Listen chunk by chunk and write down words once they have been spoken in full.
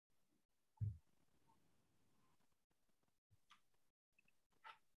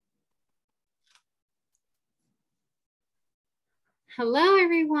Hello,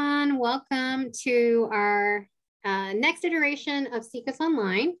 everyone. Welcome to our next iteration of SIECUS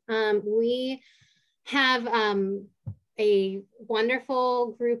Online. We have a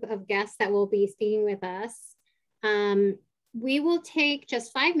wonderful group of guests that will be speaking with us. We will take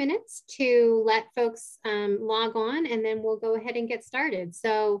just 5 minutes to let folks log on, and then we'll go ahead and get started.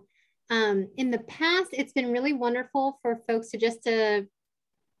 So in the past, it's been really wonderful for folks to just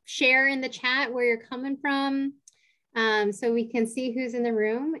share in the chat where you're coming from, so we can see who's in the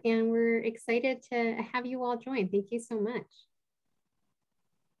room, and we're excited to have you all join. Thank you so much.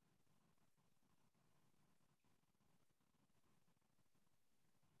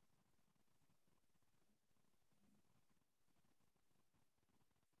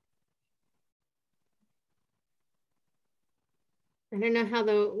 I don't know how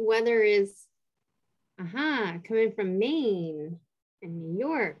the weather is. Coming from Maine and New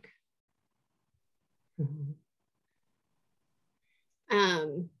York.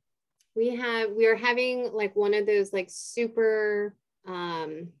 We are having like one of those like super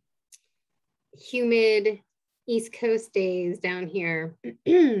humid East Coast days down here.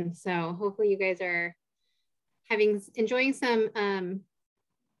 So hopefully you guys are enjoying some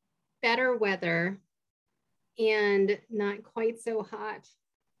better weather and not quite so hot.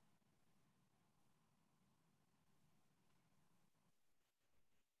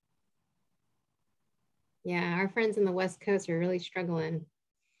 Yeah, our friends in the West Coast are really struggling.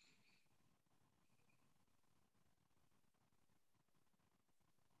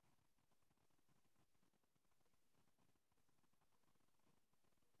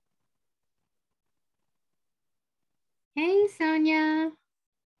 Hey, Sonia.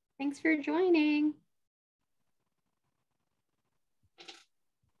 Thanks for joining.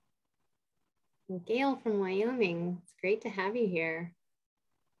 Gail from Wyoming. It's great to have you here.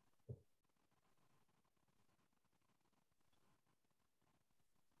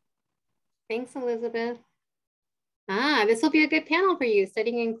 Thanks, Elizabeth. This will be a good panel for you,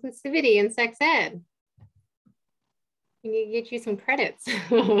 studying inclusivity in sex ed. We need to get you some credits.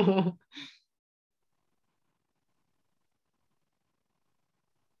 I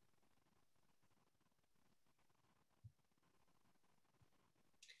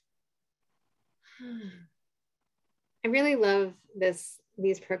really love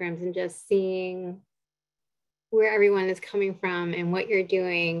these programs and just seeing where everyone is coming from and what you're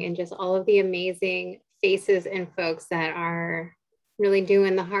doing, and just all of the amazing faces and folks that are really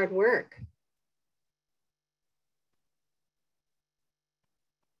doing the hard work.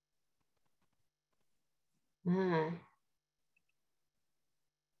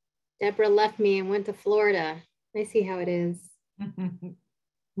 Deborah left me and went to Florida. I see how it is.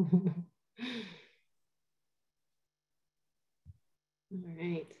 All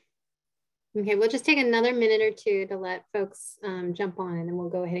right. Okay, we'll just take another minute or two to let folks jump on, and then we'll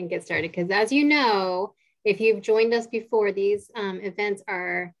go ahead and get started. Because as you know, if you've joined us before, these events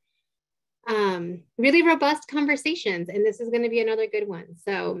are really robust conversations, and this is going to be another good one.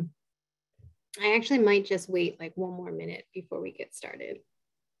 So I actually might just wait like one more minute before we get started.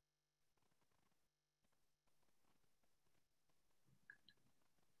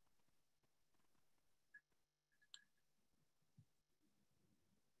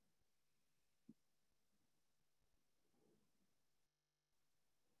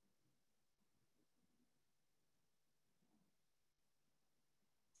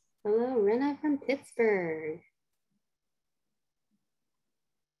 Hello, Rena from Pittsburgh.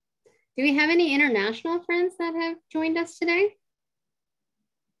 Do we have any international friends that have joined us today?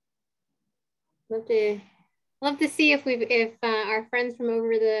 Love to see if our friends from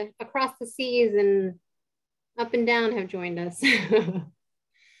across the seas and up and down have joined us. All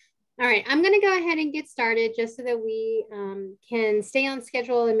right, I'm going to go ahead and get started just so that we can stay on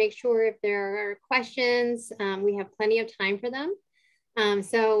schedule and make sure if there are questions, we have plenty of time for them.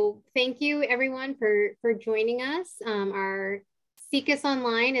 So thank you everyone for joining us. Our SIECUS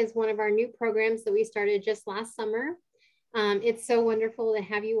Online is one of our new programs that we started just last summer. It's so wonderful to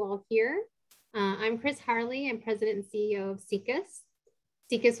have you all here. I'm Chris Harley. I'm President and CEO of SIECUS.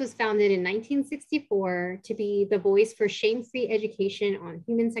 SIECUS was founded in 1964 to be the voice for shame-free education on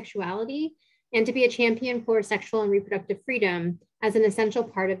human sexuality and to be a champion for sexual and reproductive freedom as an essential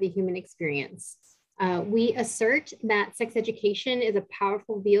part of the human experience. We assert that sex education is a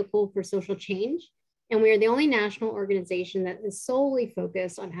powerful vehicle for social change, and we are the only national organization that is solely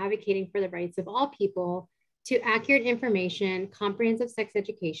focused on advocating for the rights of all people to accurate information, comprehensive sex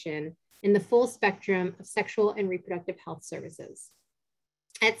education, and the full spectrum of sexual and reproductive health services.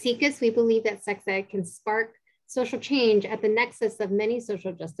 At SIECUS, we believe that sex ed can spark social change at the nexus of many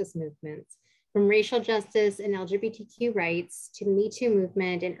social justice movements, from racial justice and LGBTQ rights to the Me Too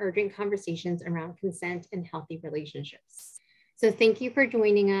movement and urgent conversations around consent and healthy relationships. So thank you for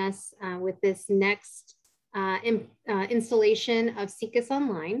joining us with this next installation of SIECUS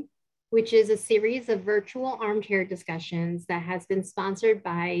Online, which is a series of virtual armchair discussions that has been sponsored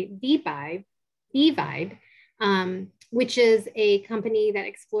by VVibe, which is a company that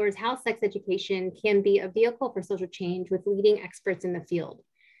explores how sex education can be a vehicle for social change with leading experts in the field.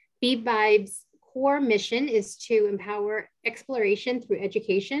 VVibe's core mission is to empower exploration through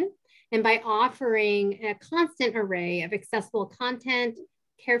education, and by offering a constant array of accessible content,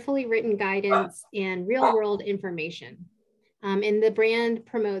 carefully written guidance, and real-world information. And the brand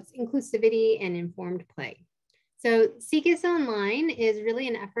promotes inclusivity and informed play. So SIECUS Online is really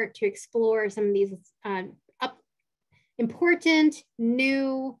an effort to explore some of these important,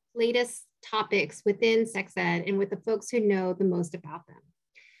 new, latest topics within sex ed and with the folks who know the most about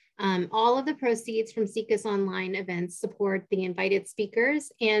them. All of the proceeds from SIECUS Online events support the invited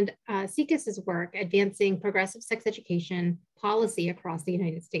speakers and SIECUS's work advancing progressive sex education policy across the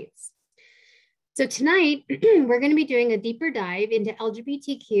United States. So tonight, we're going to be doing a deeper dive into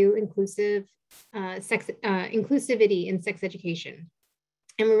LGBTQ inclusivity in sex education.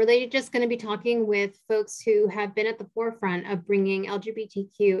 And we're really just going to be talking with folks who have been at the forefront of bringing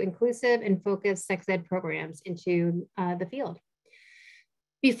LGBTQ inclusive and focused sex ed programs into the field.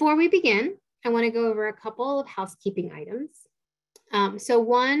 Before we begin, I want to go over a couple of housekeeping items. So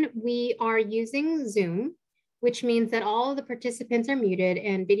one, we are using Zoom, which means that all of the participants are muted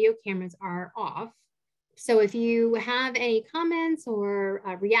and video cameras are off. So if you have any comments or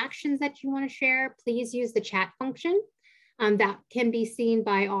reactions that you want to share, please use the chat function. That can be seen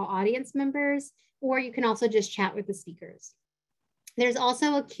by all audience members, or you can also just chat with the speakers. There's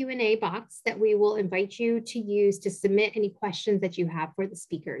also a Q&A box that we will invite you to use to submit any questions that you have for the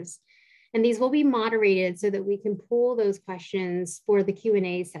speakers. And these will be moderated so that we can pull those questions for the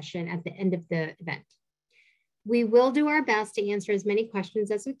Q&A session at the end of the event. We will do our best to answer as many questions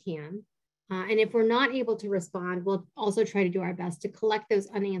as we can. And if we're not able to respond, we'll also try to do our best to collect those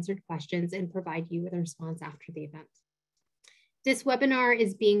unanswered questions and provide you with a response after the event. This webinar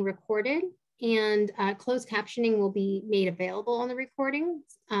is being recorded, and closed captioning will be made available on the recording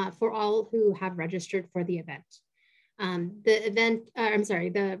for all who have registered for the event.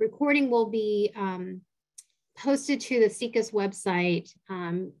 The recording will be posted to the SIECUS website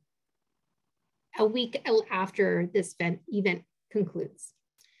a week after this event concludes.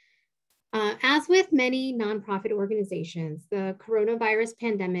 As with many nonprofit organizations, the coronavirus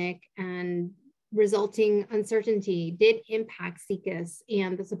pandemic and resulting uncertainty did impact SIECUS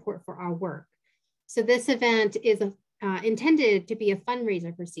and the support for our work. So this event is intended to be a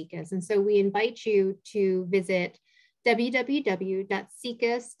fundraiser for SIECUS. And so we invite you to visit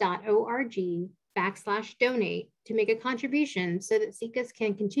www.siecus.org/donate to make a contribution so that SIECUS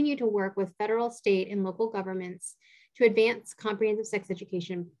can continue to work with federal, state, and local governments to advance comprehensive sex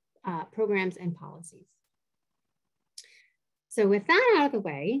education programs and policies. So with that out of the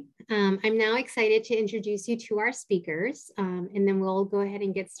way, I'm now excited to introduce you to our speakers, and then we'll go ahead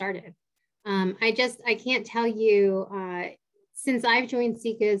and get started. I can't tell you, since I've joined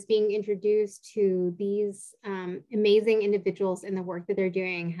SIECUS, being introduced to these amazing individuals and the work that they're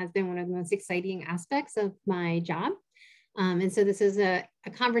doing has been one of the most exciting aspects of my job. And so this is a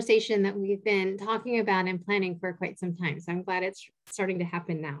conversation that we've been talking about and planning for quite some time. So I'm glad it's starting to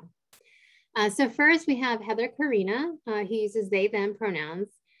happen now. So first we have Heather Carina, who uses they, them pronouns.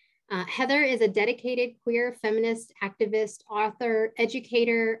 Heather is a dedicated queer feminist activist, author,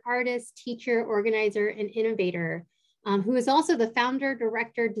 educator, artist, teacher, organizer, and innovator, who is also the founder,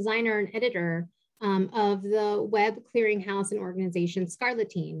 director, designer, and editor of the web clearinghouse and organization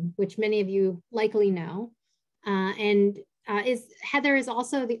Scarletine, which many of you likely know. Heather is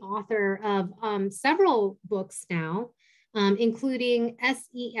also the author of several books now, including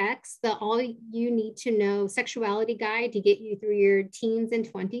SEX, the All You Need to Know Sexuality Guide to get you through your teens and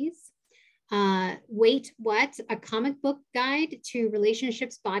 20s. Wait, What? A Comic Book Guide to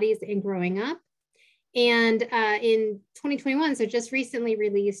Relationships, Bodies, and Growing Up. And in 2021, so just recently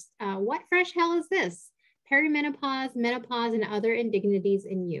released, What Fresh Hell Is This? Perimenopause, Menopause, and Other Indignities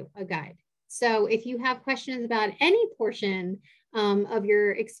in You, a guide. So if you have questions about any portion of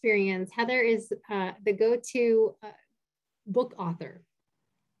your experience, Heather is the go-to book author.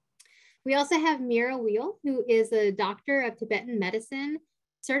 We also have Mira Wheel, who is a doctor of Tibetan medicine,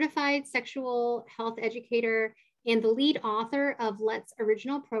 certified sexual health educator, and the lead author of Let's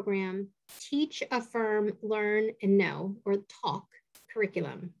original program, Teach, Affirm, Learn, and Know, or TALK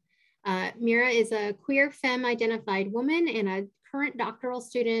curriculum. Mira is a queer femme identified woman and a current doctoral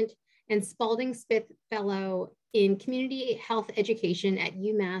student and Spalding Smith Fellow in Community Health Education at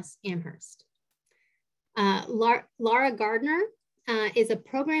UMass Amherst. Laura Gardner is a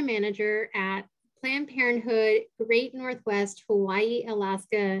program manager at Planned Parenthood, Great Northwest, Hawaii,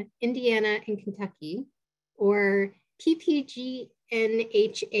 Alaska, Indiana, and Kentucky, or PPGNHAIK,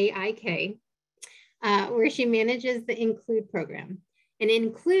 where she manages the Include program. And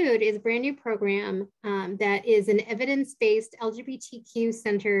Include is a brand new program that is an evidence-based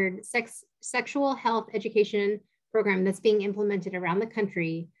LGBTQ-centered sexual health education program that's being implemented around the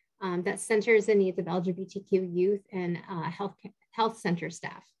country that centers the needs of LGBTQ youth and health center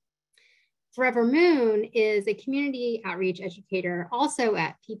staff. Forever Moon is a community outreach educator also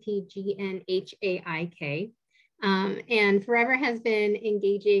at PPGNHAIK. And Forever has been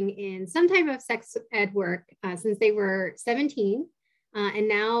engaging in some type of sex ed work since they were 17 and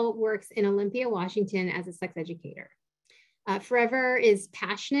now works in Olympia, Washington as a sex educator. Forever is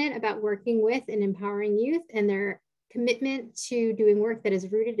passionate about working with and empowering youth and their commitment to doing work that is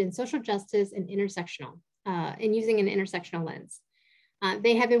rooted in social justice and intersectional, and using an intersectional lens.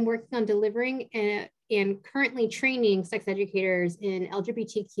 They have been working on delivering and currently training sex educators in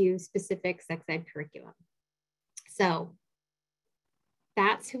LGBTQ specific sex ed curriculum. So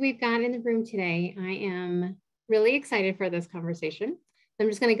that's who we've got in the room today. I am really excited for this conversation. I'm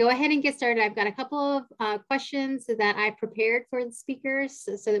just going to go ahead and get started. I've got a couple of questions that I prepared for the speakers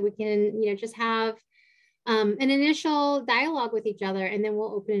so that we can, just have an initial dialogue with each other, and then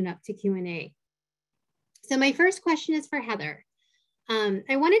we'll open it up to Q&A. So my first question is for Heather.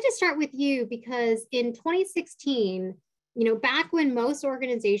 I wanted to start with you because in 2016, back when most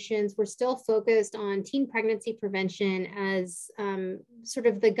organizations were still focused on teen pregnancy prevention as sort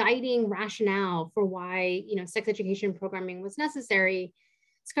of the guiding rationale for why, sex education programming was necessary,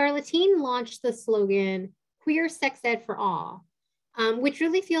 Scarlettine launched the slogan, "Queer Sex Ed for All," which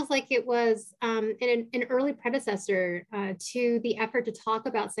really feels like it was an early predecessor to the effort to talk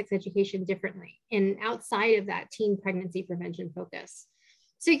about sex education differently and outside of that teen pregnancy prevention focus.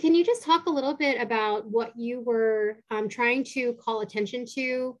 So can you just talk a little bit about what you were trying to call attention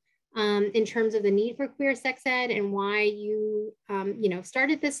to in terms of the need for queer sex ed and why you,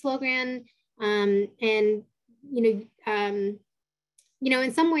 started this slogan in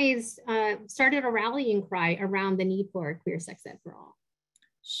some ways started a rallying cry around the need for queer sex ed for all?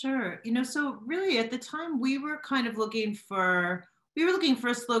 Sure. So really at the time we were kind of looking for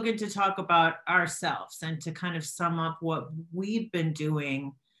a slogan to talk about ourselves and to kind of sum up what we'd been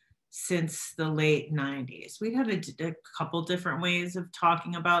doing since the late 90s. We had a couple different ways of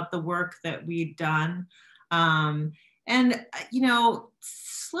talking about the work that we'd done.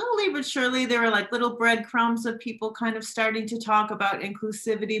 Slowly but surely there were like little breadcrumbs of people kind of starting to talk about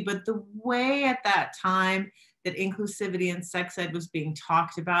inclusivity, but the way at that time that inclusivity and sex ed was being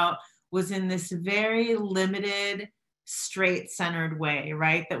talked about was in this very limited, straight-centered way,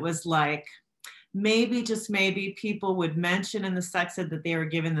 right? That was like, maybe, just maybe, people would mention in the sex ed that they were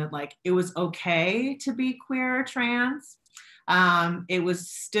given that like, it was okay to be queer or trans. It was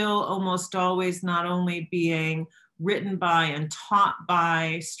still almost always not only being written by and taught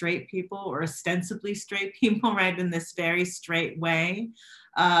by straight people or ostensibly straight people, right, in this very straight way.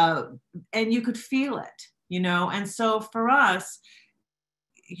 And you could feel it, and so for us,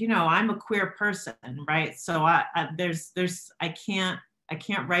 I'm a queer person, right? So I can't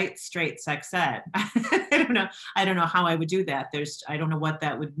write straight sex ed. I don't know how I would do that. I don't know what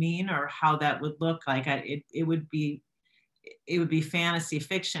that would mean or how that would look like. It would be fantasy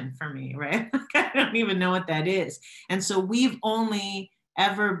fiction for me, right? I don't even know what that is. And so we've only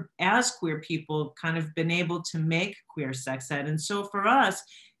ever, as queer people, kind of been able to make queer sex ed. And so for us,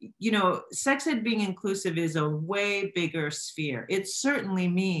 sex ed being inclusive is a way bigger sphere. It certainly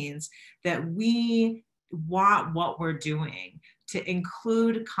means that we want what we're doing to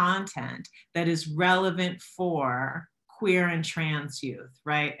include content that is relevant for queer and trans youth,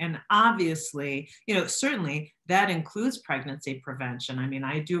 right? And obviously, certainly that includes pregnancy prevention. I mean,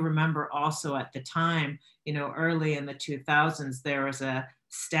 I do remember also at the time, early in the 2000s, there was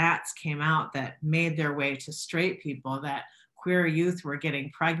stats came out that made their way to straight people that queer youth were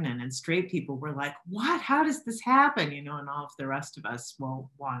getting pregnant, and straight people were like, what, how does this happen? And all of the rest of us, well,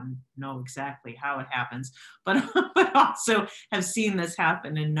 one, know exactly how it happens, but also have seen this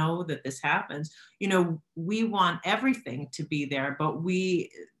happen and know that this happens. We want everything to be there, but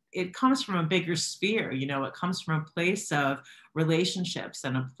it comes from a bigger sphere, it comes from a place of relationships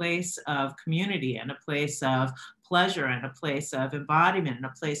and a place of community and a place of pleasure and a place of embodiment and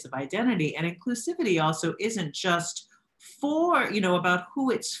a place of identity. And inclusivity also isn't just for, about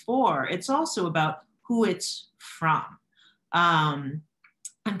who it's for, it's also about who it's from.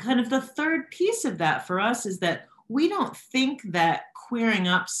 And kind of the third piece of that for us is that we don't think that queering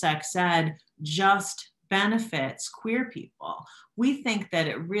up sex ed just benefits queer people. We think that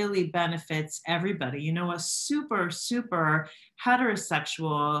it really benefits everybody. You know, a super, super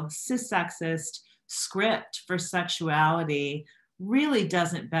heterosexual, cis-sexist script for sexuality really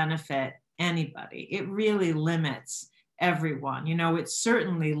doesn't benefit anybody. It really limits everyone. You know, it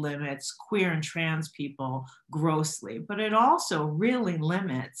certainly limits queer and trans people grossly, but it also really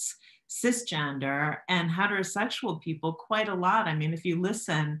limits cisgender and heterosexual people quite a lot. I mean, if you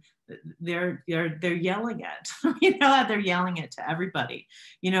listen, they're yelling it. You know, they're yelling it to everybody.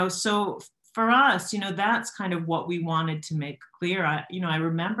 You know, so for us, you know, that's kind of what we wanted to make clear. I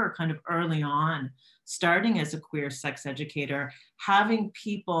remember kind of early on, starting as a queer sex educator, having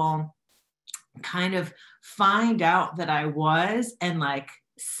people kind of find out that I was and like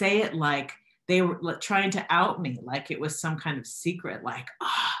say it like they were trying to out me, like it was some kind of secret, like,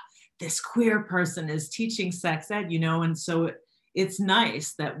 this queer person is teaching sex ed, you know. And so it's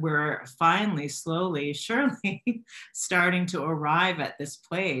nice that we're finally, slowly, surely starting to arrive at this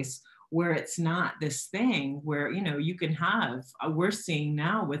place where it's not this thing where, you know, you can have, we're seeing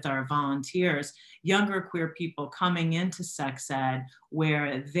now with our volunteers, younger queer people coming into sex ed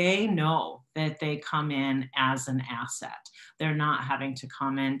where they know that they come in as an asset. They're not having to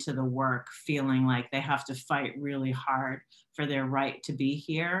come into the work feeling like they have to fight really hard for their right to be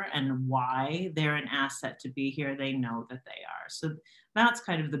here and why they're an asset to be here. They know that they are. So that's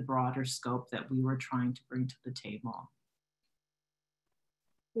kind of the broader scope that we were trying to bring to the table.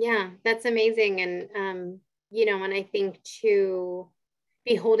 Yeah, that's amazing. And, you know, and I think to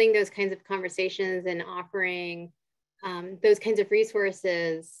be holding those kinds of conversations and offering those kinds of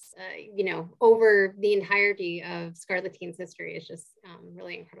resources, you know, over the entirety of Scarlet Teen's history is just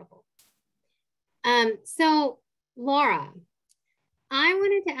really incredible. So Laura, I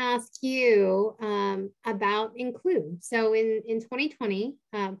wanted to ask you about Include. So in 2020,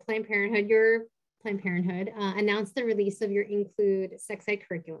 Planned Parenthood, your Planned Parenthood announced the release of your Include sex ed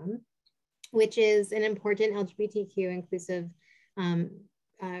curriculum, which is an important LGBTQ inclusive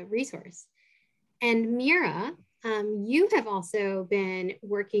resource. And Mira, you have also been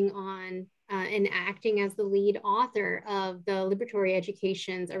working on and acting as the lead author of the Liberatory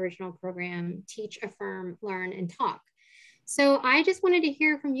Education's original program, Teach, Affirm, Learn, and Talk. So I just wanted to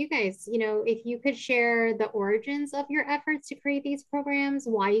hear from you guys, you know, if you could share the origins of your efforts to create these programs,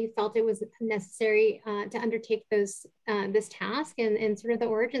 why you felt it was necessary to undertake this task, and sort of the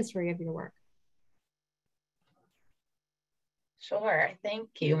origin story of your work. Sure, thank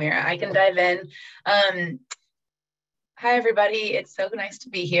you, Mira. I can dive in. Hi, everybody. It's so nice to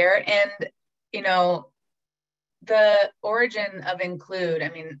be here. And, you know, the origin of Include, I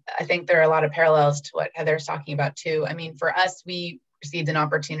mean, I think there are a lot of parallels to what Heather's talking about too. I mean, for us, we received an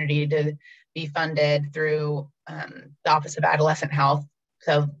opportunity to be funded through the Office of Adolescent Health,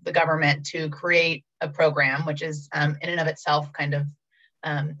 so the government, to create a program, which is in and of itself kind of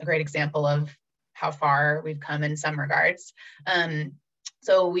a great example of how far we've come in some regards.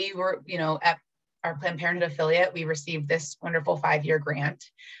 So we were, you know, at our Planned Parenthood affiliate, we received this wonderful 5-year grant.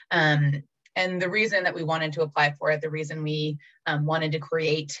 And the reason that we wanted to apply for it, the reason we wanted to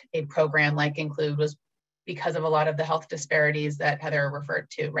create a program like Include, was because of a lot of the health disparities that Heather referred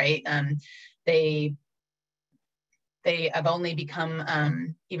to, right? They have only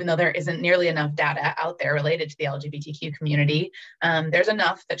become, even though there isn't nearly enough data out there related to the LGBTQ community, there's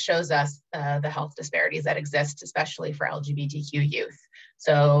enough that shows us the health disparities that exist, especially for LGBTQ youth.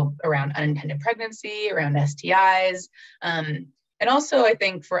 So around unintended pregnancy, around STIs, and also, I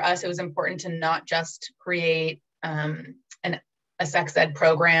think for us, it was important to not just create a sex ed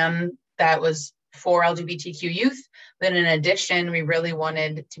program that was for LGBTQ youth, but in addition, we really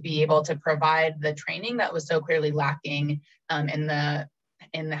wanted to be able to provide the training that was so clearly lacking in the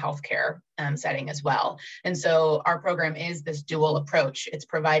healthcare setting as well. And so our program is this dual approach. It's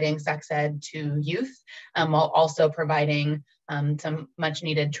providing sex ed to youth while also providing some much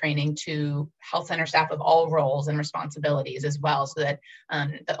needed training to health center staff of all roles and responsibilities as well, so that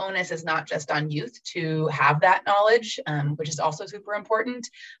the onus is not just on youth to have that knowledge, which is also super important,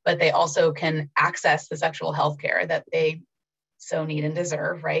 but they also can access the sexual health care that they so need and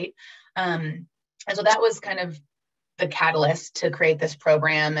deserve, right? And so that was kind of the catalyst to create this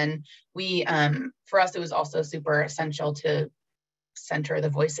program. And we, for us, it was also super essential to center the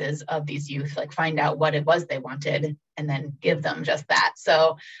voices of these youth, like find out what it was they wanted and then give them just that.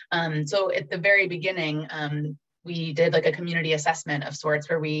 So, so at the very beginning, we did like a community assessment of sorts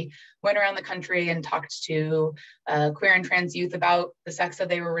where we went around the country and talked to queer and trans youth about the sex that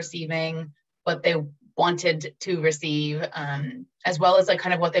they were receiving, what they wanted to receive, as well as like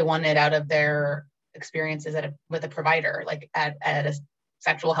kind of what they wanted out of their experiences with a provider, like at a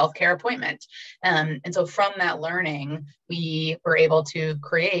sexual health care appointment. And so from that learning, we were able to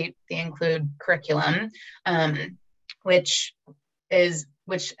create the Include curriculum, which has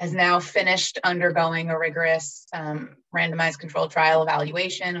now finished undergoing a rigorous randomized controlled trial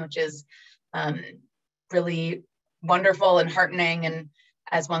evaluation, which is really wonderful and heartening, and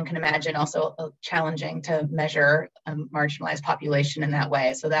as one can imagine, also challenging to measure a marginalized population in that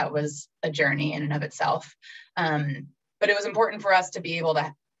way. So that was a journey in and of itself. But it was important for us to be able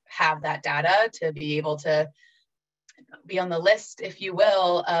to have that data, to be able to be on the list, if you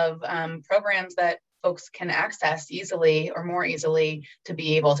will, of programs that folks can access easily or more easily to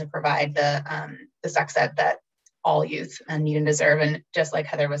be able to provide the sex ed that all youth need and deserve. And just like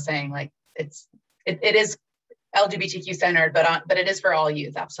Heather was saying, like it is LGBTQ centered, but it is for all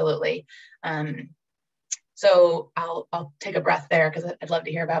youth, absolutely. So I'll take a breath there because I'd love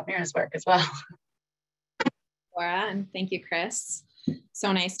to hear about Mira's work as well. Laura, and thank you, Chris.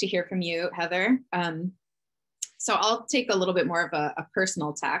 So nice to hear from you, Heather. So I'll take a little bit more of a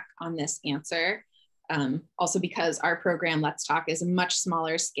personal tack on this answer. Also because our program, Let's Talk, is a much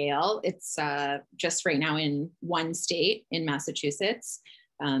smaller scale. It's just right now in one state, in Massachusetts.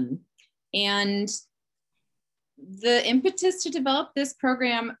 And the impetus to develop this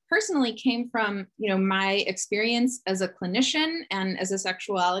program personally came from, my experience as a clinician and as a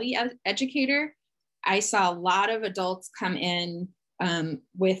sexuality educator. I saw a lot of adults come in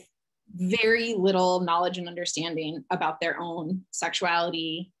with very little knowledge and understanding about their own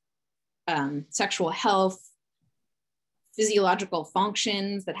sexuality, sexual health, physiological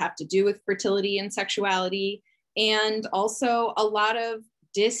functions that have to do with fertility and sexuality, and also a lot of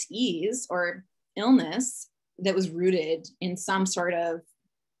dis-ease or illness that was rooted in some sort of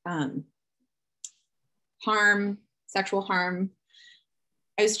harm, sexual harm.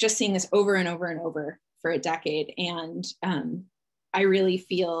 I was just seeing this over and over and over for a decade. And I really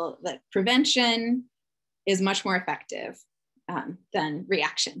feel that prevention is much more effective than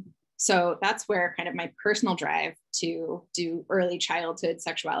reaction. So that's where kind of my personal drive to do early childhood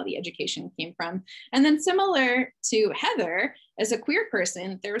sexuality education came from. And then similar to Heather, as a queer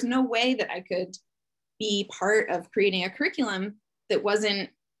person, there was no way that I could be part of creating a curriculum that wasn't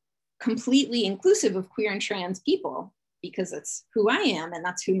completely inclusive of queer and trans people, because it's who I am and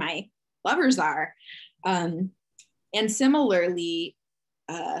that's who my lovers are. And similarly,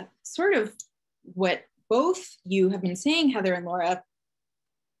 sort of what both you have been saying, Heather and Laura,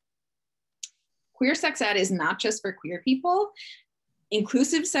 queer sex ed is not just for queer people.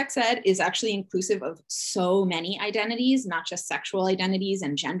 Inclusive sex ed is actually inclusive of so many identities, not just sexual identities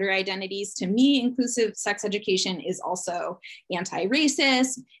and gender identities. To me, inclusive sex education is also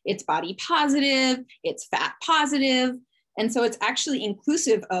anti-racist, it's body positive, it's fat positive. And so it's actually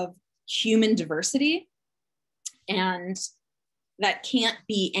inclusive of human diversity. And that can't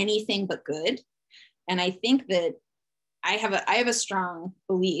be anything but good. And I think that I have a strong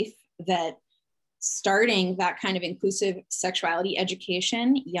belief that starting that kind of inclusive sexuality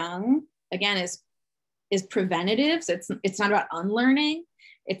education young, again, is preventative. So it's not about unlearning.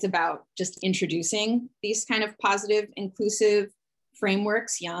 It's about just introducing these kind of positive, inclusive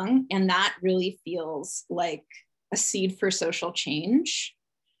frameworks young. And that really feels like a seed for social change.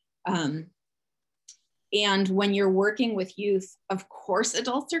 And when you're working with youth, of course,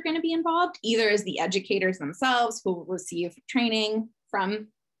 adults are going to be involved, either as the educators themselves who will receive training from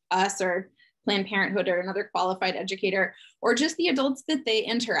us or Planned Parenthood or another qualified educator, or just the adults that they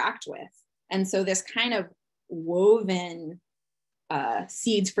interact with. And so this kind of woven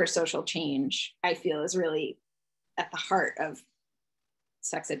seeds for social change, I feel, is really at the heart of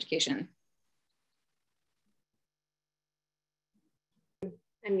sex education.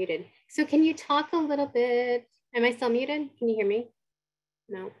 I'm muted. So can you talk a little bit? Am I still muted? Can you hear me?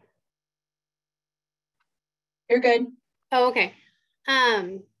 No. You're good. Oh, okay.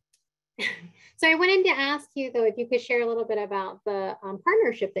 So I wanted to ask you, though, if you could share a little bit about the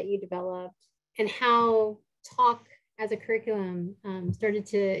partnership that you developed and how Talk as a curriculum started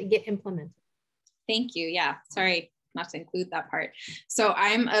to get implemented. Thank you. Yeah, sorry not to include that part. So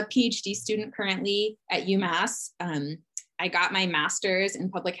I'm a PhD student currently at UMass. I got my master's in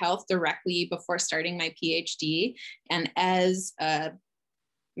public health directly before starting my PhD. And as a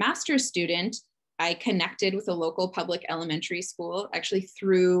master's student, I connected with a local public elementary school, actually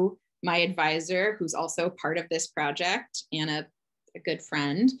through my advisor, who's also part of this project, and a good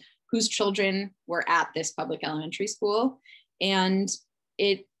friend whose children were at this public elementary school. And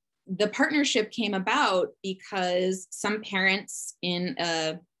the partnership came about because some parents in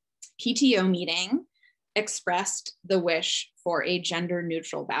a PTO meeting expressed the wish for a gender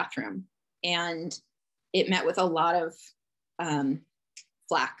neutral bathroom. And it met with a lot of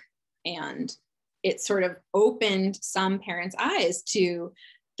flack, and it sort of opened some parents' eyes to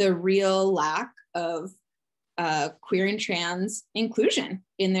the real lack of queer and trans inclusion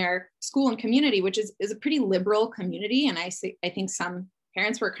in their school and community, which is a pretty liberal community. And I think some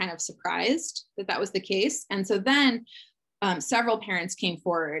parents were kind of surprised that that was the case. And so then several parents came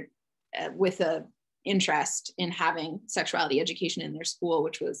forward with a interest in having sexuality education in their school,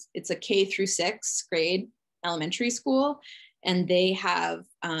 it's a K through 6th grade elementary school. And they have,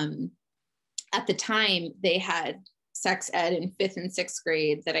 at the time, they had sex ed in 5th and 6th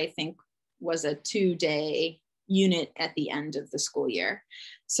grade that I think was a 2-day unit at the end of the school year.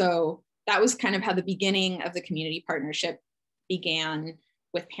 So that was kind of how the beginning of the community partnership began,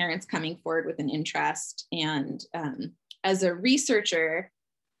 with parents coming forward with an interest. And as a researcher,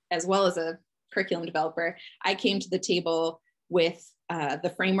 as well as a curriculum developer, I came to the table with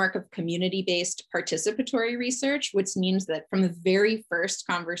the framework of community-based participatory research, which means that from the very first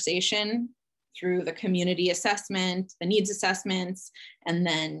conversation through the community assessment, the needs assessments, and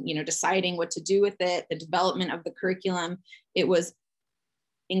then deciding what to do with it, the development of the curriculum, it was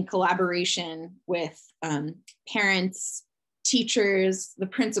in collaboration with parents, teachers, the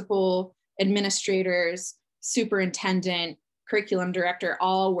principal, administrators, superintendent, curriculum director,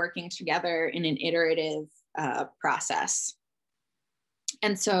 all working together in an iterative process.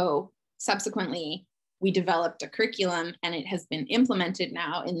 And so subsequently, we developed a curriculum, and it has been implemented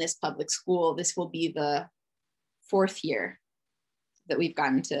now in this public school. This will be the 4th year that we've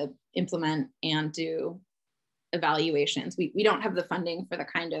gotten to implement and do evaluations. We don't have the funding for the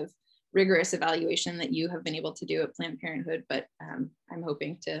kind of rigorous evaluation that you have been able to do at Planned Parenthood, but I'm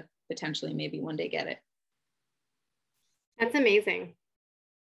hoping to potentially maybe one day get it. That's amazing.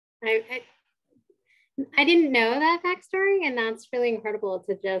 I didn't know that backstory, and that's really incredible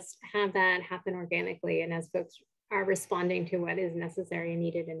to just have that happen organically, and as folks are responding to what is necessary and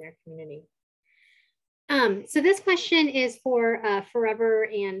needed in their community. So this question is for Forever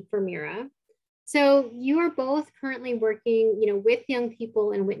and for Mira. So you are both currently working, with young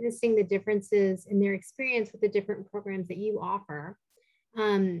people and witnessing the differences in their experience with the different programs that you offer.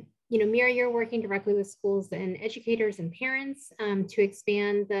 Mira, you're working directly with schools and educators and parents to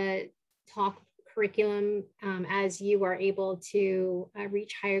expand the talk curriculum as you are able to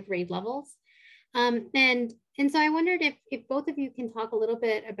reach higher grade levels. And so I wondered if both of you can talk a little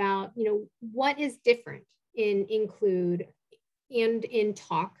bit about, what is different in Include and in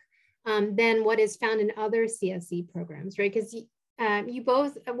Talk than what is found in other CSE programs, right? Because you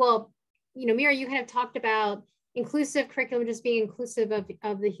both, Mira, you kind of talked about inclusive curriculum just being inclusive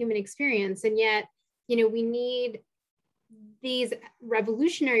of the human experience. And yet, we need these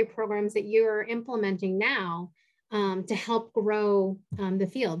revolutionary programs that you're implementing now to help grow the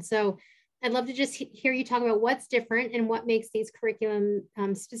field. So I'd love to just hear you talk about what's different and what makes these curriculum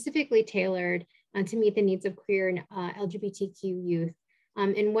specifically tailored to meet the needs of queer and LGBTQ youth.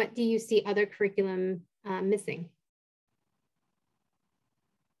 And what do you see other curriculum missing?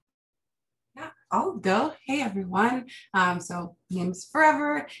 Yeah, I'll go. Hey, everyone. So my name's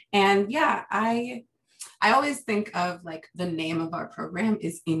Forever. And yeah, I always think of the name of our program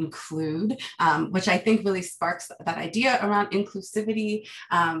is Include, which I think really sparks that idea around inclusivity.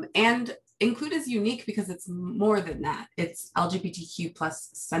 And Include is unique because it's more than that. It's LGBTQ+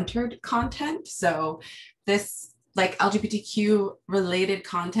 centered content. So this LGBTQ related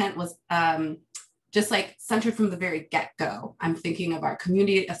content was just centered from the very get-go. I'm thinking of our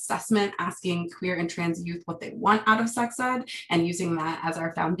community assessment, asking queer and trans youth what they want out of sex ed, and using that as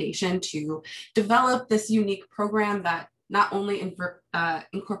our foundation to develop this unique program that not only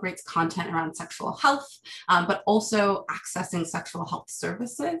incorporates content around sexual health, but also accessing sexual health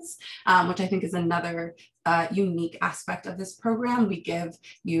services, which I think is another unique aspect of this program. We give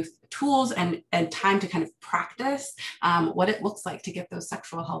youth tools and time to kind of practice what it looks like to get those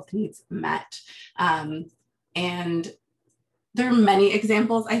sexual health needs met. And there are many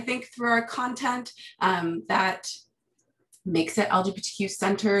examples, I think, through our content that makes it LGBTQ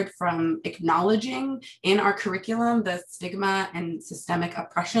centered, from acknowledging in our curriculum the stigma and systemic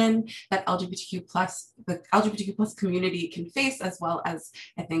oppression that the LGBTQ plus community can face, as well as,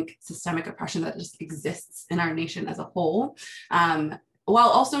 I think, systemic oppression that just exists in our nation as a whole. While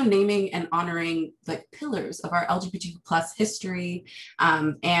also naming and honoring the pillars of our LGBTQ plus history,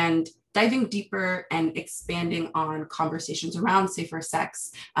 and diving deeper and expanding on conversations around safer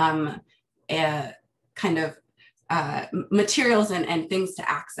sex, kind of materials and things to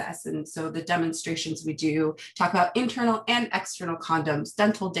access. And so the demonstrations we do talk about internal and external condoms,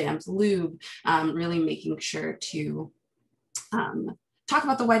 dental dams, lube, really making sure to talk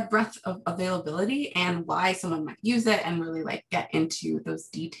about the wide breadth of availability and why someone might use it, and really like get into those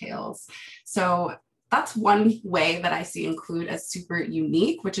details. So that's one way that I see Include as super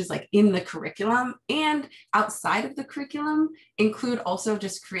unique, which is like in the curriculum. And outside of the curriculum, Include also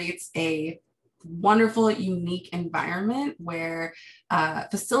just creates a wonderful, unique environment where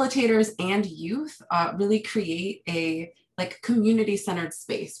facilitators and youth really create a like community-centered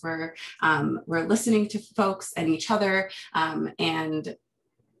space where we're listening to folks and each other, and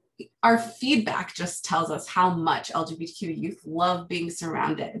our feedback just tells us how much LGBTQ youth love being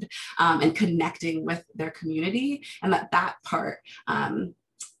surrounded and connecting with their community, and that part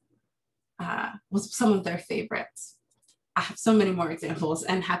was some of their favorites. I have so many more examples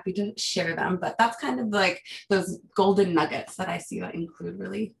and happy to share them, but that's kind of like those golden nuggets that I see that Include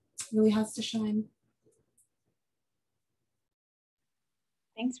really has to shine.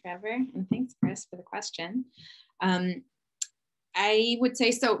 Thanks, Trevor, and thanks, Chris, for the question. I would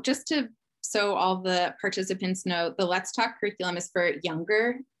say, so all the participants know, the Let's Talk curriculum is for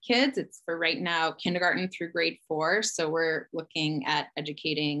younger kids. It's for right now kindergarten through grade 4. So we're looking at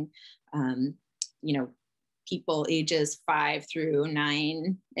educating, people ages 5 through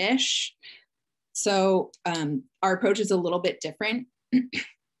 9-ish. So our approach is a little bit different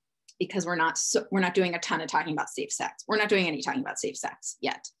because we're not doing a ton of talking about safe sex. We're not doing any talking about safe sex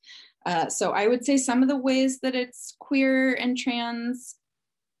yet. So I would say some of the ways that it's queer and trans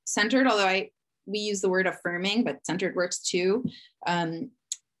centered, although we use the word affirming, but centered works too,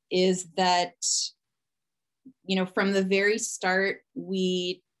 is that, from the very start,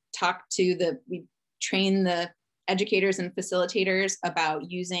 we train the educators and facilitators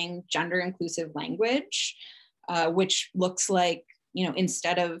about using gender inclusive language, which looks like,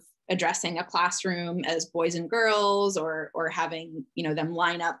 instead of addressing a classroom as boys and girls, or having them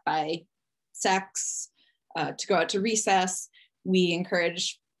line up by sex to go out to recess, we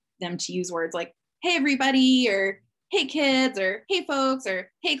encourage them to use words like "hey everybody," or "hey kids," or "hey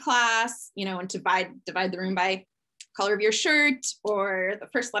folks,or "hey class," and divide the room by color of your shirt or the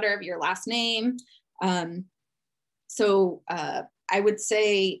first letter of your last name. So I would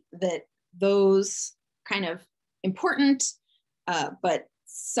say that those kind of important but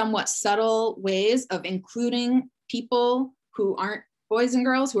somewhat subtle ways of including people who aren't boys and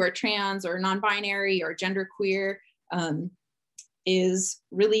girls, who are trans or non-binary or genderqueer, is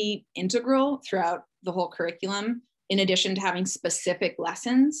really integral throughout the whole curriculum, in addition to having specific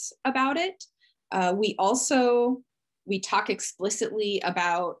lessons about it. We talk explicitly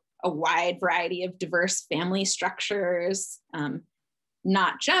about a wide variety of diverse family structures,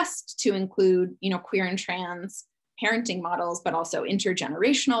 not just to include, queer and trans parenting models, but also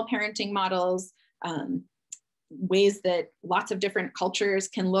intergenerational parenting models, ways that lots of different cultures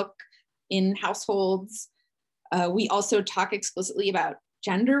can look in households. We also talk explicitly about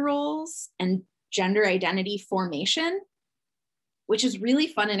gender roles and gender identity formation, which is really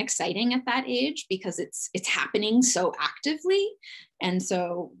fun and exciting at that age because it's happening so actively. And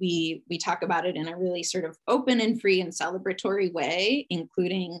so we talk about it in a really sort of open and free and celebratory way,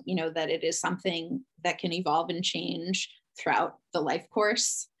 including, that it is something that can evolve and change throughout the life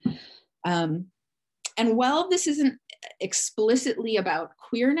course. And while this isn't explicitly about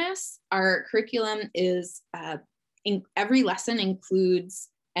queerness, our curriculum is, every lesson includes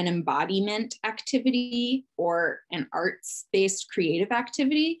an embodiment activity or an arts-based creative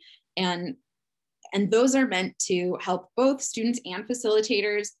activity. And those are meant to help both students and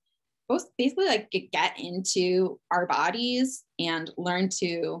facilitators both basically like get into our bodies and learn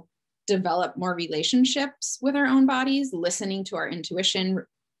to develop more relationships with our own bodies, listening to our intuition,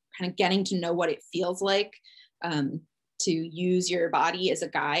 kind of getting to know what it feels like to use your body as a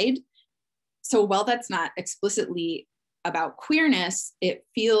guide. So while that's not explicitly about queerness, it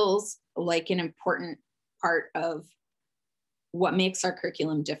feels like an important part of what makes our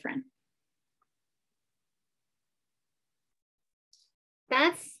curriculum different.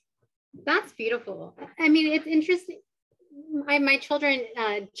 That's beautiful. I mean, it's interesting. My children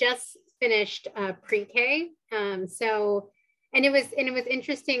just finished pre-K, and it was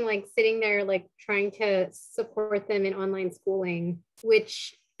interesting, like sitting there, like trying to support them in online schooling,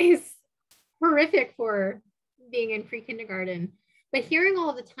 which is horrific for being in pre-kindergarten. But hearing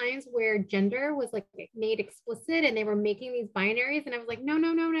all the times where gender was like made explicit and they were making these binaries, and I was like, no,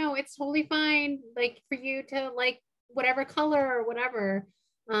 it's totally fine, like for you to like whatever color or whatever.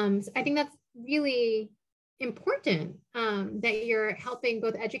 So I think that's really important that you're helping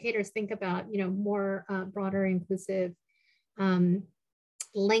both educators think about, more broader, inclusive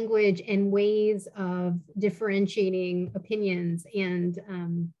language and ways of differentiating opinions, and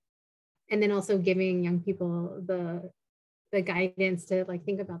then also giving young people the guidance to like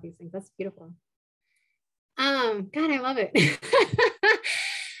think about these things. That's beautiful. God, I love it.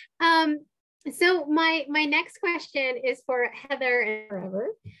 So my next question is for Heather and Forever.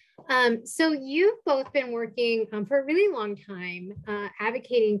 So you've both been working for a really long time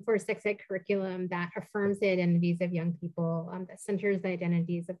advocating for a sex ed curriculum that affirms the identities of young people, that centers the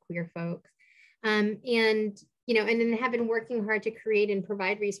identities of queer folks, and then have been working hard to create and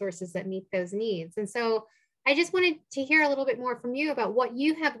provide resources that meet those needs. And so I just wanted to hear a little bit more from you about what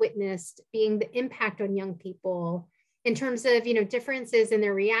you have witnessed being the impact on young people in terms of, differences in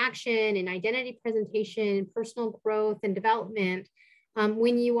their reaction and identity presentation, personal growth and development,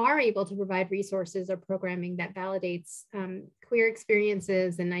 when you are able to provide resources or programming that validates queer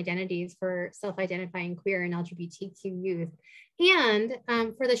experiences and identities for self-identifying queer and LGBTQ youth, and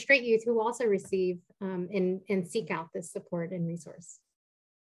for the straight youth who also receive and seek out this support and resource.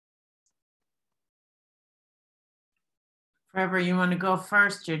 Forever, you want to go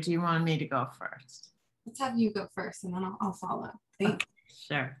first, or do you want me to go first? Let's have you go first, and then I'll follow. Thanks.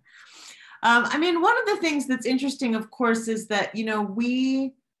 Sure. I mean, one of the things that's interesting, of course, is that,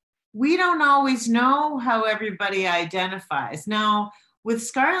 we don't always know how everybody identifies. Now, with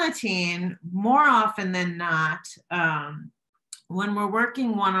scarletine, more often than not, when we're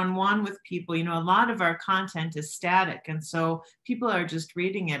working one-on-one with people, a lot of our content is static. And so people are just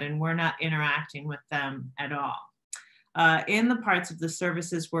reading it and we're not interacting with them at all. In the parts of the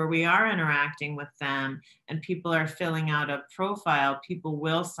services where we are interacting with them and people are filling out a profile, people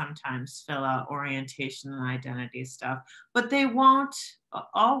will sometimes fill out orientation and identity stuff, but they won't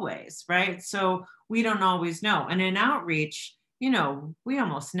always, right? So we don't always know. And in outreach, we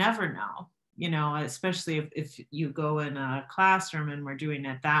almost never know, especially if you go in a classroom and we're doing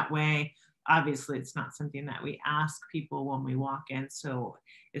it that way. Obviously, it's not something that we ask people when we walk in, so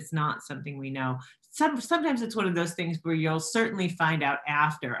it's not something we know. Sometimes it's one of those things where you'll certainly find out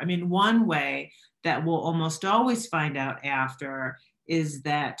after. I mean, one way that we'll almost always find out after is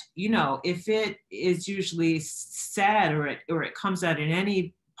that, if it is usually said or it comes out in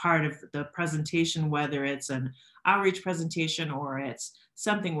any part of the presentation, whether it's an outreach presentation or it's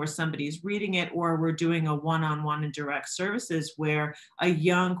something where somebody's reading it, or we're doing a one-on-one and direct services where a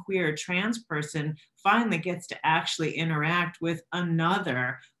young queer trans person finally gets to actually interact with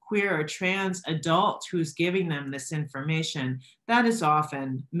another queer or trans adult who's giving them this information. That is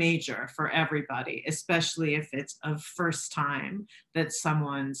often major for everybody, especially if it's a first time that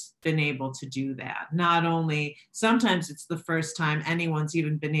someone's been able to do that. Not only, sometimes it's the first time anyone's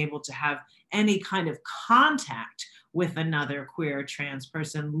even been able to have any kind of contact with another queer or trans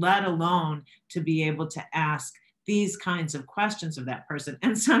person, let alone to be able to ask these kinds of questions of that person.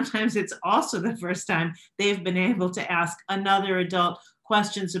 And sometimes it's also the first time they've been able to ask another adult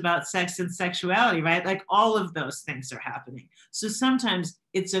questions about sex and sexuality, right? Like all of those things are happening. So sometimes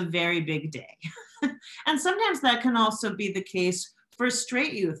it's a very big day. And sometimes that can also be the case for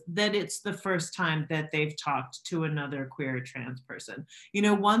straight youth, that it's the first time that they've talked to another queer or trans person.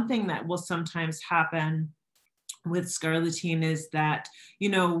 One thing that will sometimes happen with scarletine is that,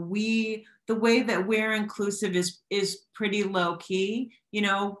 the way that we're inclusive is pretty low key.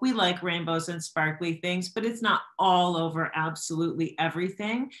 We like rainbows and sparkly things, but it's not all over absolutely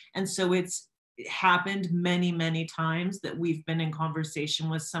everything. And so it's happened many, many times that we've been in conversation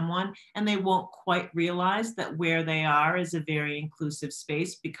with someone and they won't quite realize that where they are is a very inclusive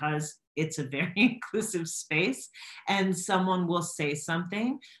space, because it's a very inclusive space, and someone will say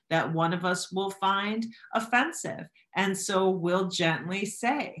something that one of us will find offensive. And so we'll gently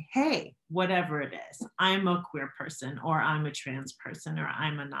say, hey, whatever it is, I'm a queer person, or I'm a trans person, or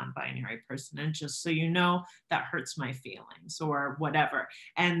I'm a non-binary person. And just so you know, that hurts my feelings, or whatever.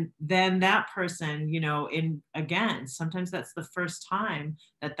 And then that person, again, sometimes that's the first time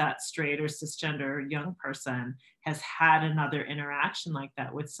that straight or cisgender young person has had another interaction like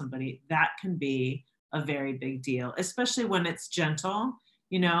that with somebody. That can be a very big deal, especially when it's gentle,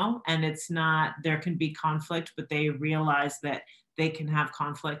 and it's not, there can be conflict, but they realize that they can have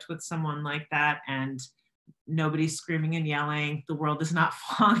conflict with someone like that and nobody's screaming and yelling. The world is not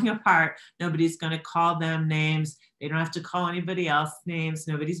falling apart. Nobody's going to call them names. They don't have to call anybody else names.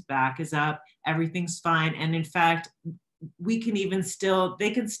 Nobody's back is up. Everything's fine. And in fact, they can still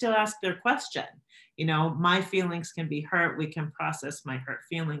ask their question. My feelings can be hurt. We can process my hurt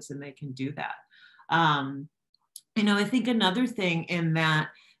feelings, and they can do that. I think another thing in that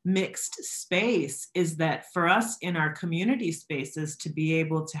mixed space is that for us in our community spaces to be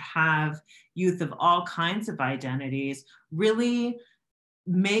able to have youth of all kinds of identities really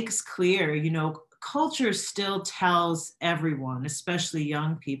makes clear, you know, culture still tells everyone, especially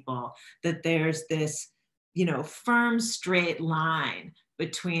young people, that there's this, you know, firm straight line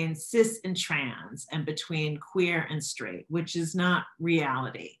between cis and trans and between queer and straight, which is not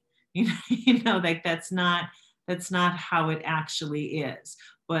reality. You know, like that's not how it actually is.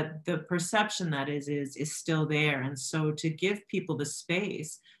 But the perception that is still there. And so to give people the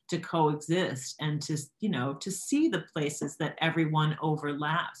space to coexist and to, you know, to see the places that everyone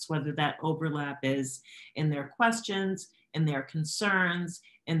overlaps, whether that overlap is in their questions, in their concerns,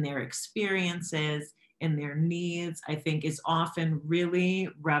 in their experiences, in their needs, I think is often really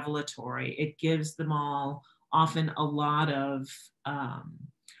revelatory. It gives them all often a lot of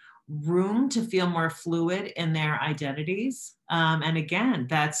room to feel more fluid in their identities. And again,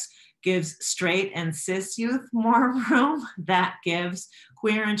 that's gives straight and cis youth more room. That gives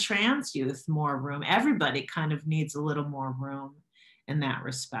queer and trans youth more room. Everybody kind of needs a little more room in that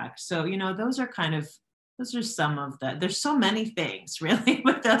respect. So, you know, those are some of the, there's so many things really,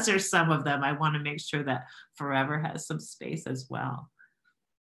 but those are some of them. I want to make sure that Forever has some space as well.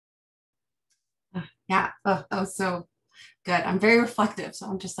 Yeah, oh, so good. I'm very reflective. So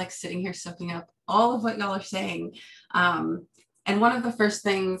I'm just like sitting here soaking up all of what y'all are saying. And one of the first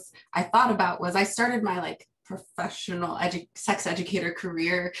things I thought about was I started my like professional sex educator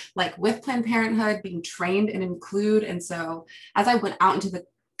career, like with Planned Parenthood, being trained in Include. And so as I went out into the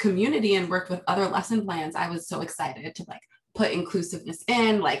community and worked with other lesson plans, I was so excited to like put inclusiveness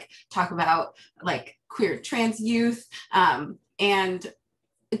in, like talk about like queer trans youth, and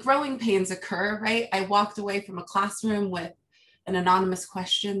growing pains occur, right? I walked away from a classroom with an anonymous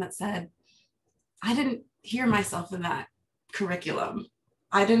question that said, I didn't hear myself in that curriculum.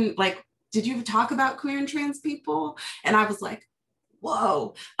 I didn't like, did you talk about queer and trans people? And I was like,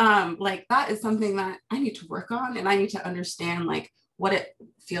 whoa, like that is something that I need to work on, and I need to understand like what it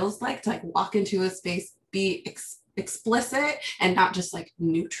feels like to like walk into a space, be explicit and not just like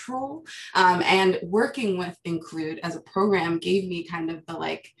neutral. And working with Include as a program gave me kind of the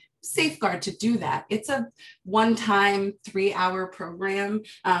like safeguard to do that. It's a one-time 3-hour program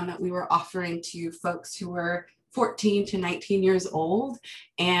that we were offering to folks who were 14 to 19 years old.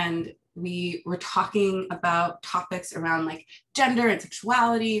 And we were talking about topics around like gender and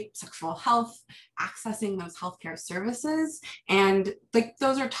sexuality, sexual health, accessing those healthcare services. And like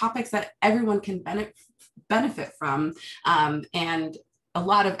those are topics that everyone can benefit from. And a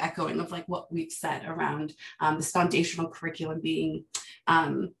lot of echoing of like what we've said around this foundational curriculum being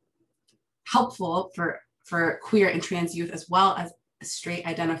helpful for queer and trans youth as well as straight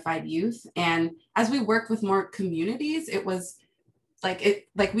identified youth. And as we work with more communities, it was like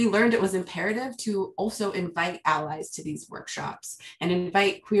we learned it was imperative to also invite allies to these workshops and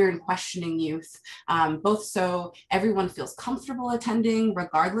invite queer and questioning youth, both so everyone feels comfortable attending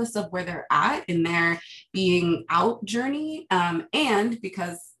regardless of where they're at in their being out journey, and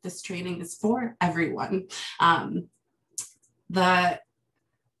because this training is for everyone. The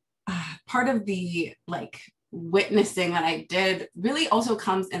part of the like witnessing that I did really also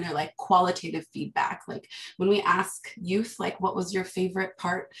comes in their like qualitative feedback. Like when we ask youth, like, what was your favorite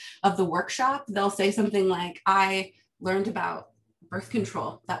part of the workshop? They'll say something like, I learned about birth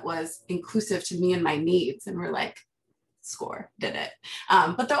control that was inclusive to me and my needs. And we're like, score, did it.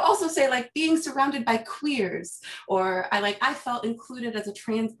 But they'll also say like being surrounded by queers, or I felt included as a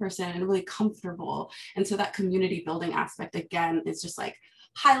trans person and really comfortable. And so that community building aspect again is just like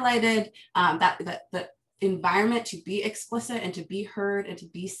highlighted, that the environment to be explicit and to be heard and to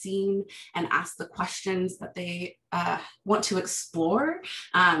be seen and ask the questions that they want to explore,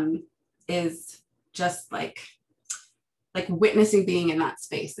 is just like witnessing being in that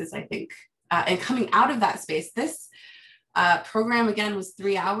space is, I think, and coming out of that space. This program again was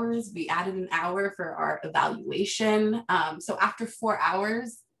 3 hours. We added an hour for our evaluation. So after 4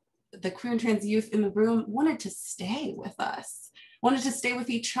 hours, the queer and trans youth in the room wanted to stay with us, wanted to stay with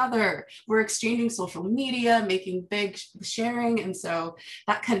each other. We're exchanging social media, making big sharing. And so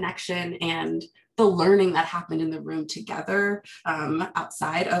that connection and the learning that happened in the room together,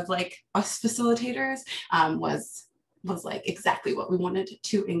 outside of like us facilitators, was like exactly what we wanted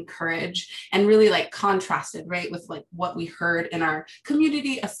to encourage, and really like contrasted, right, with like what we heard in our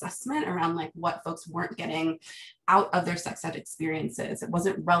community assessment around like what folks weren't getting out of their sex ed experiences. It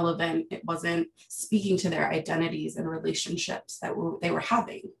wasn't relevant. It wasn't speaking to their identities and relationships that they were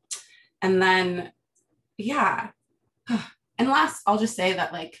having. And then, yeah. And last, I'll just say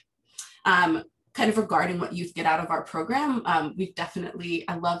that like, kind of regarding what youth get out of our program,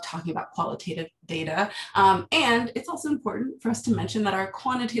 I love talking about qualitative data. And it's also important for us to mention that our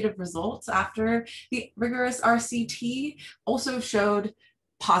quantitative results after the rigorous RCT also showed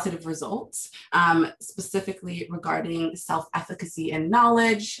positive results, specifically regarding self-efficacy and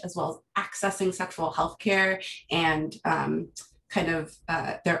knowledge, as well as accessing sexual health care and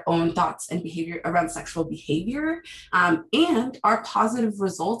their own thoughts and behavior around sexual behavior. And our positive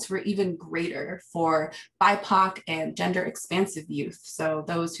results were even greater for BIPOC and gender expansive youth. So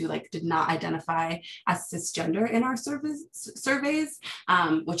those who did not identify as cisgender in our surveys,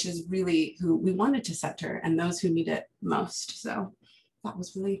 which is really who we wanted to center and those who need it most. So that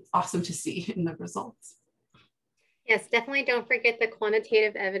was really awesome to see in the results. Yes, definitely don't forget the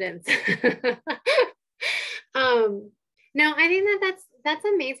quantitative evidence. No, I think that's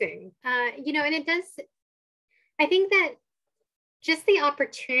amazing. And it does, I think that just the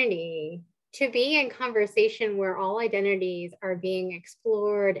opportunity to be in conversation where all identities are being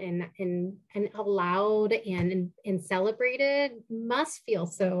explored and allowed and celebrated must feel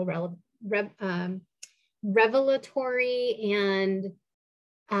so revelatory and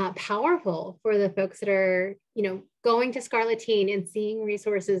powerful for the folks that are, going to Scarlettine and seeing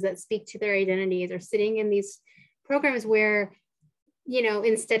resources that speak to their identities, or sitting in these programs where,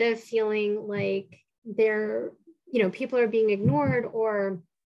 instead of feeling like they're, people are being ignored, or,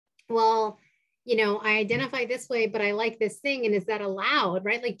 well, I identify this way, but I like this thing, and is that allowed,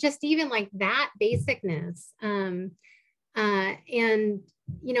 right? Just even that basicness. And, I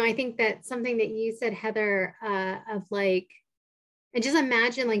think that something that you said, Heather, of and just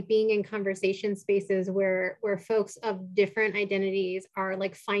imagine being in conversation spaces where folks of different identities are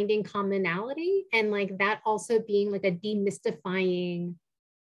finding commonality, and that also being a demystifying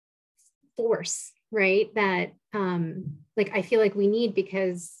force, right? That I feel we need,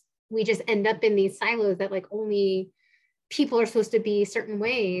 because we just end up in these silos that only people are supposed to be certain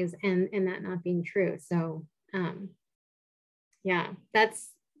ways, and that not being true. So yeah, that's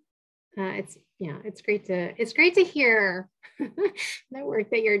it's great to hear the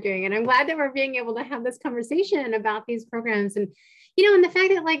work that you're doing. And I'm glad that we're being able to have this conversation about these programs, and, and the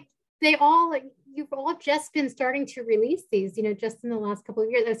fact that you've all just been starting to release these, just in the last couple of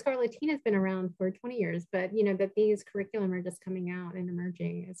years. Scarlettine has been around for 20 years, but, that these curriculum are just coming out and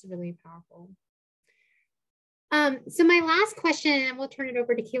emerging is really powerful. So my last question, and we'll turn it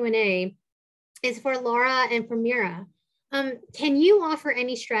over to Q&A, is for Laura and for Mira. Can you offer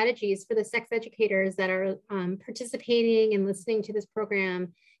any strategies for the sex educators that are participating and listening to this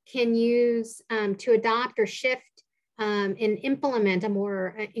program can use to adopt or shift and implement a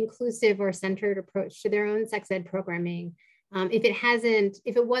more inclusive or centered approach to their own sex ed programming if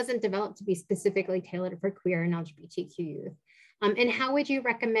it wasn't developed to be specifically tailored for queer and LGBTQ youth? And how would you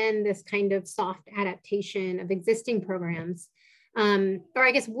recommend this kind of soft adaptation of existing programs? Or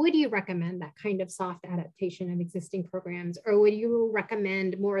I guess, would you recommend that kind of soft adaptation of existing programs, or would you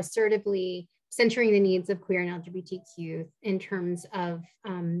recommend more assertively centering the needs of queer and LGBTQ in terms of,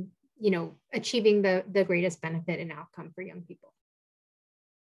 achieving the greatest benefit and outcome for young people?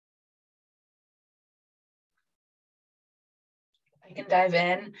 I can dive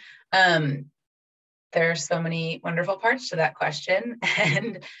in. There are so many wonderful parts to that question.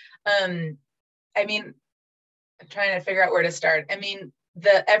 And I'm trying to figure out where to start.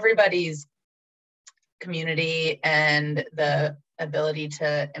 Everybody's community and the ability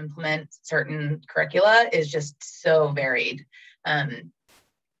to implement certain curricula is just so varied.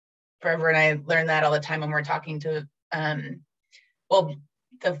 Forever, and I learn that all the time when we're talking to,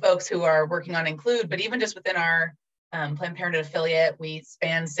 the folks who are working on Include, but even just within our Planned Parenthood affiliate, we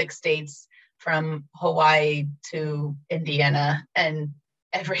span 6 states from Hawaii to Indiana, and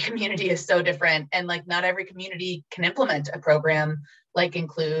every community is so different, and not every community can implement a program like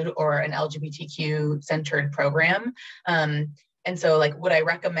Include or an LGBTQ centered program. And so would I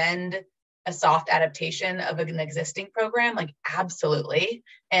recommend a soft adaptation of an existing program? Absolutely.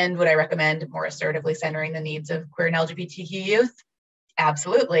 And would I recommend more assertively centering the needs of queer and LGBTQ youth?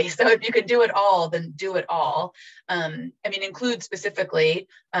 Absolutely. So if you could do it all, then do it all. Include specifically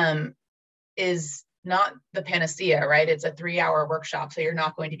is not the panacea, right? It's a 3-hour workshop, so you're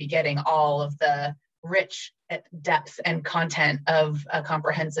not going to be getting all of the rich depth and content of a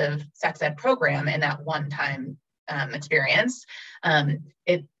comprehensive sex ed program in that one-time experience.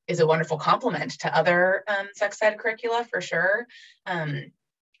 It is a wonderful complement to other sex ed curricula, for sure.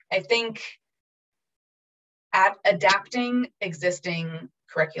 I think adapting existing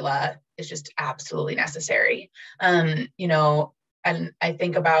curricula is just absolutely necessary. And I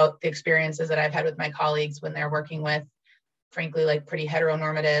think about the experiences that I've had with my colleagues when they're working with frankly, like pretty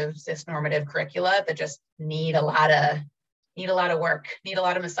heteronormative, cisnormative curricula that just need a lot of work, need a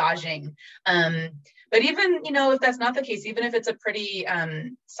lot of massaging. But even, you know, if that's not the case, even if it's a pretty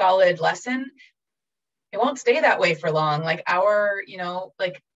solid lesson, it won't stay that way for long. Like our, you know,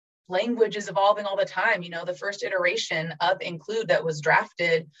 like language is evolving all the time. You know, the first iteration of Include that was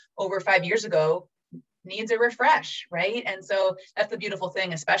drafted over 5 years ago needs a refresh, right? And so that's the beautiful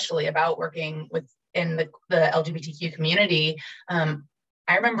thing, especially about working within the LGBTQ community.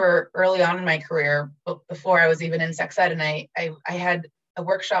 I remember early on in my career, before I was even in sex ed, and I had a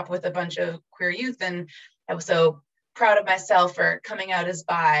workshop with a bunch of queer youth, and I was so proud of myself for coming out as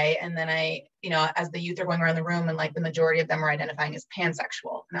bi. And then I, you know, as the youth are going around the room, and like the majority of them were identifying as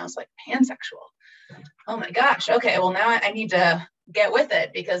pansexual. And I was like, pansexual? Oh my gosh. Okay. Well, now I need to get with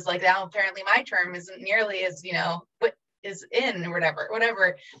it, because like now apparently my term isn't nearly as, you know, what is in or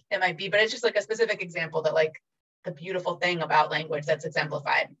whatever it might be. But it's just like a specific example that like the beautiful thing about language that's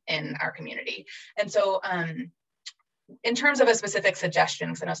exemplified in our community. And so in terms of a specific suggestion,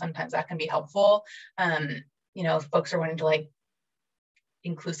 because I know sometimes that can be helpful, you know, if folks are wanting to like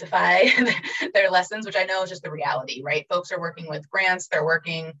inclusify their lessons, which I know is just the reality, right? Folks are working with grants, they're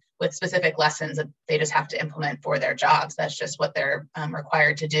working with specific lessons that they just have to implement for their jobs. That's just what they're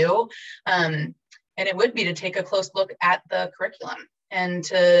required to do. And it would be to take a close look at the curriculum and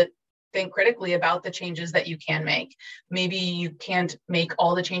to think critically about the changes that you can make. Maybe you can't make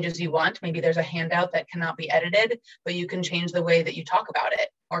all the changes you want. Maybe there's a handout that cannot be edited, but you can change the way that you talk about it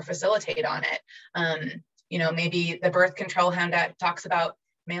or facilitate on it. You know, maybe the birth control handout talks about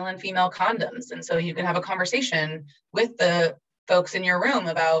male and female condoms. And so you can have a conversation with the folks in your room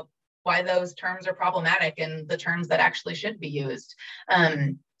about why those terms are problematic and the terms that actually should be used.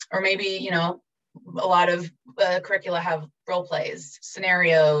 Or maybe, you know, a lot of curricula have role plays,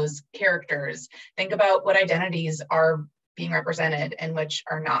 scenarios, characters. Think about what identities are being represented and which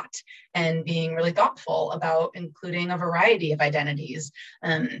are not, and being really thoughtful about including a variety of identities.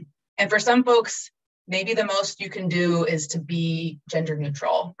 And for some folks, maybe the most you can do is to be gender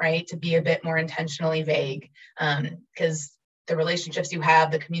neutral, right? To be a bit more intentionally vague, because the relationships you have,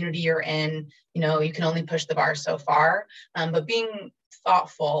 the community you're in, you know, you can only push the bar so far. But being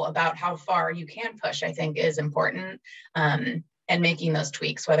thoughtful about how far you can push, I think, is important, and making those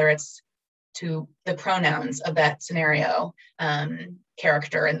tweaks, whether it's to the pronouns of that scenario,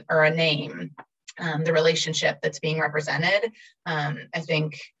 character or a name, the relationship that's being represented. I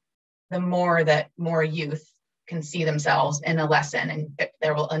think the more that more youth can see themselves in a lesson, and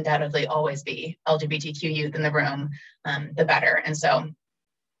there will undoubtedly always be LGBTQ youth in the room, the better. And so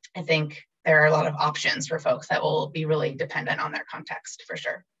I think there are a lot of options for folks that will be really dependent on their context, for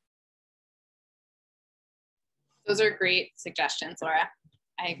sure. Those are great suggestions, Laura.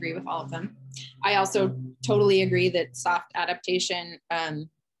 I agree with all of them. I also totally agree that soft adaptation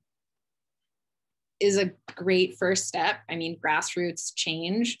is a great first step. I mean, grassroots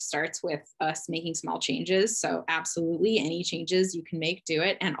change starts with us making small changes. So absolutely, any changes you can make, do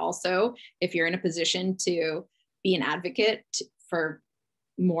it. And also, if you're in a position to be an advocate for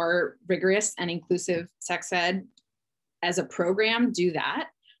more rigorous and inclusive sex ed as a program, do that.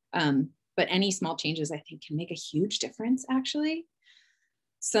 But any small changes, I think, can make a huge difference, actually.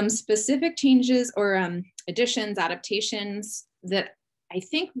 Some specific changes or additions, adaptations that I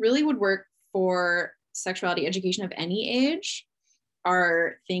think really would work for sexuality education of any age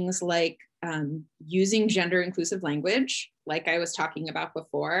are things like using gender inclusive language, like I was talking about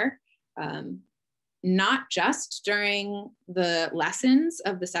before, not just during the lessons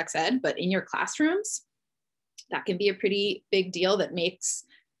of the sex ed, but in your classrooms. That can be a pretty big deal that makes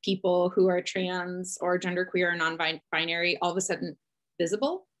people who are trans or genderqueer or non-binary all of a sudden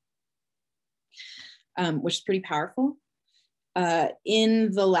visible, which is pretty powerful.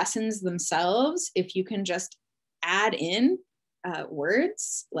 In the lessons themselves, if you can just add in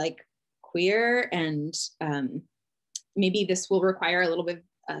words like queer, and maybe this will require a little bit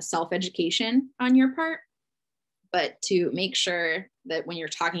of self-education on your part, but to make sure that when you're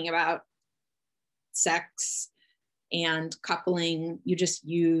talking about sex and coupling, you just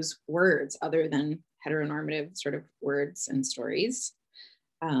use words other than heteronormative sort of words and stories.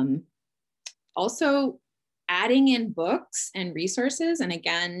 Also, adding in books and resources, and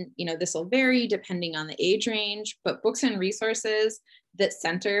again, you know, this will vary depending on the age range, but books and resources that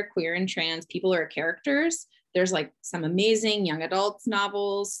center queer and trans people or characters. There's like some amazing young adults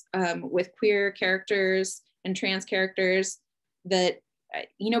novels with queer characters and trans characters that,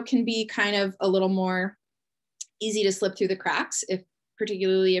 you know, can be kind of a little more easy to slip through the cracks,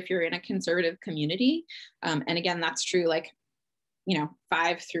 particularly if you're in a conservative community. And again, that's true, like, you know,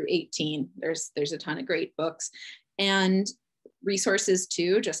 5 through 18, there's a ton of great books. And resources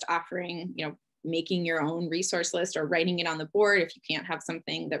too, just offering, you know, making your own resource list or writing it on the board if you can't have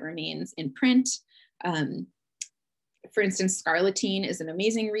something that remains in print. For instance, Scarletine is an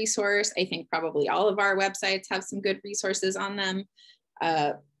amazing resource. I think probably all of our websites have some good resources on them.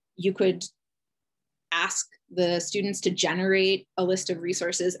 You could ask the students to generate a list of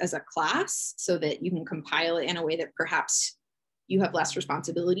resources as a class so that you can compile it in a way that perhaps you have less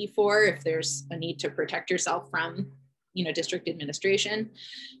responsibility for if there's a need to protect yourself from, you know, district administration.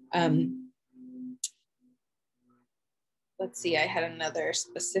 Let's see, I had another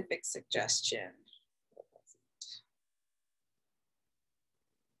specific suggestion.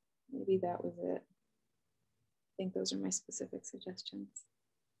 Maybe that was it. I think those are my specific suggestions.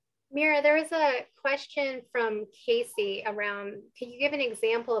 Mira, there was a question from Casey around, can you give an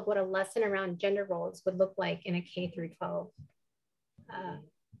example of what a lesson around gender roles would look like in a K through 12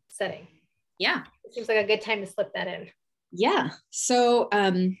 setting? Yeah. It seems like a good time to slip that in. Yeah, so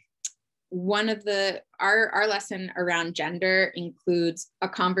one of our lesson around gender includes a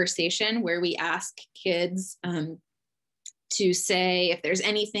conversation where we ask kids to say if there's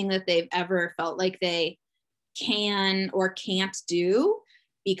anything that they've ever felt like they can or can't do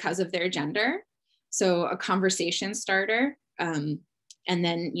because of their gender. So a conversation starter. And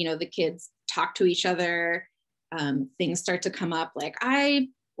then, you know, the kids talk to each other. Things start to come up like, I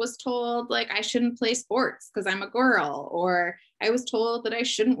was told like I shouldn't play sports because I'm a girl, or I was told that I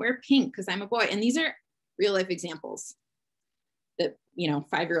shouldn't wear pink because I'm a boy. And these are real life examples that, you know,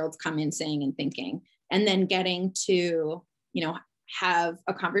 5-year-olds come in saying and thinking, and then getting to, you know, have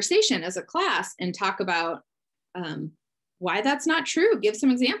a conversation as a class and talk about why that's not true. Give some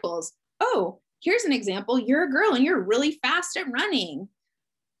examples. Oh, here's an example. You're a girl and you're really fast at running.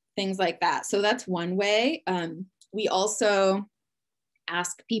 Things like that. So that's one way. We also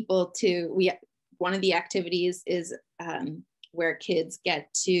ask people to, one of the activities is where kids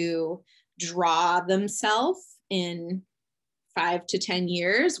get to draw themselves in 5 to 10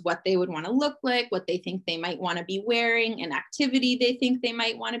 years, what they would want to look like, what they think they might want to be wearing, an activity they think they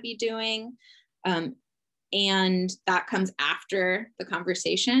might want to be doing. And that comes after the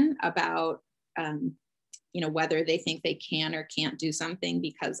conversation about, you know, whether they think they can or can't do something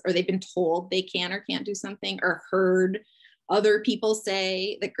because, or they've been told they can or can't do something, or heard other people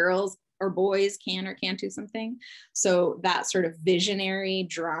say that girls or boys can or can't do something. So that sort of visionary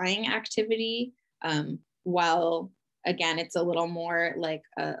drawing activity, while again, it's a little more like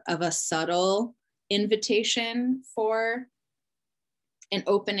of a subtle invitation for an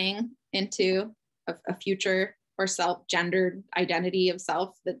opening into a future or self-gendered identity of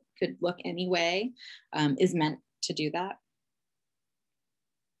self that could look any way, is meant to do that.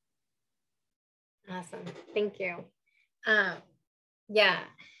 Awesome, thank you. Yeah,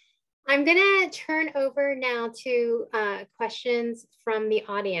 I'm gonna turn over now to questions from the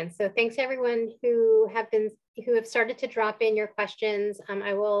audience. So thanks to everyone who have started to drop in your questions.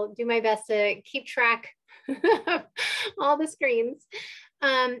 I will do my best to keep track of all the screens.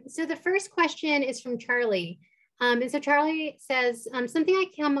 So the first question is from Charlie. And so Charlie says, something I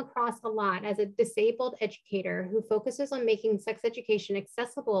come across a lot as a disabled educator who focuses on making sex education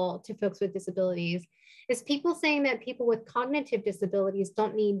accessible to folks with disabilities is people saying that people with cognitive disabilities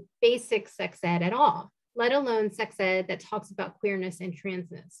don't need basic sex ed at all, let alone sex ed that talks about queerness and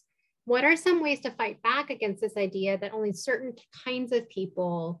transness. What are some ways to fight back against this idea that only certain kinds of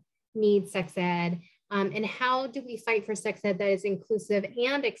people need sex ed? And how do we fight for sex ed that is inclusive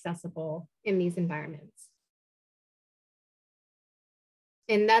and accessible in these environments?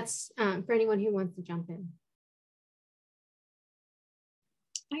 And that's for anyone who wants to jump in.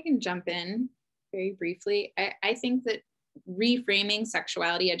 I can jump in very briefly. I think that reframing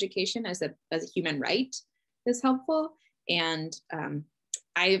sexuality education as a human right is helpful. And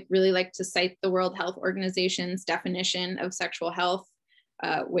I really like to cite the World Health Organization's definition of sexual health,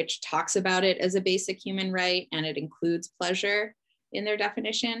 which talks about it as a basic human right, and it includes pleasure in their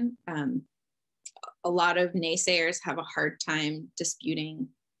definition. A lot of naysayers have a hard time disputing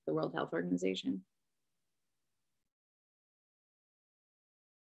the World Health Organization.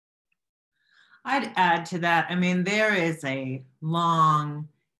 I'd add to that. I mean, there is a long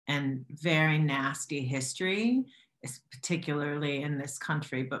and very nasty history, particularly in this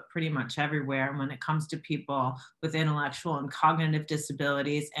country, but pretty much everywhere when it comes to people with intellectual and cognitive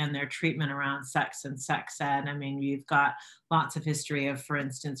disabilities and their treatment around sex and sex ed. I mean, you've got lots of history of, for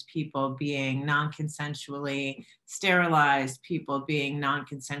instance, people being non-consensually sterilized, people being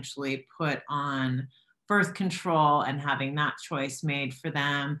non-consensually put on birth control and having that choice made for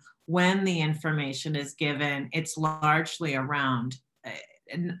them. When the information is given, it's largely around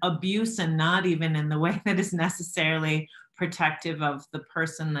abuse, and not even in the way that is necessarily protective of the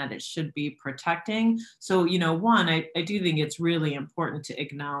person that it should be protecting. So, you know, one, I do think it's really important to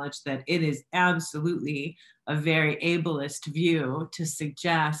acknowledge that it is absolutely a very ableist view to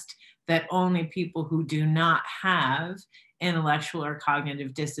suggest that only people who do not have intellectual or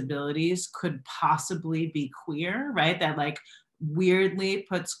cognitive disabilities could possibly be queer, right? That like weirdly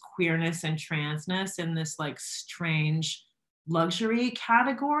puts queerness and transness in this like strange luxury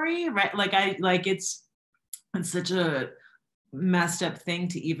category, right? Like it's such a messed up thing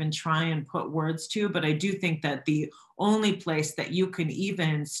to even try and put words to, but I do think that the only place that you can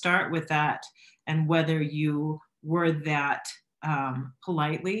even start with that, and whether you word that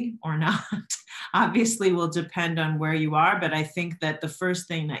politely or not, obviously will depend on where you are. But I think that the first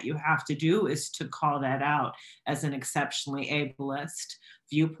thing that you have to do is to call that out as an exceptionally ableist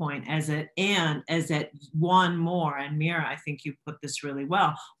viewpoint, as it one more, and Mira, I think you put this really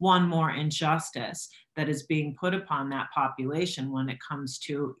well, one more injustice that is being put upon that population when it comes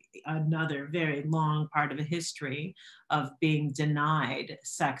to another very long part of a history of being denied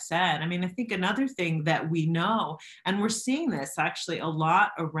sex ed. I mean, I think another thing that we know, and we're seeing this actually a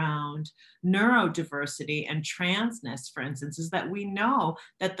lot around neurodiversity and transness, for instance, is that we know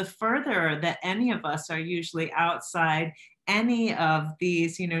that the further that any of us are usually outside any of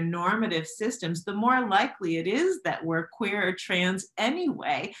these, you know, normative systems, the more likely it is that we're queer or trans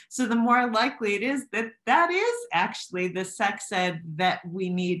anyway. So the more likely it is that that is actually the sex ed that we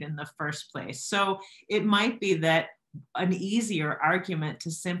need in the first place. So it might be that an easier argument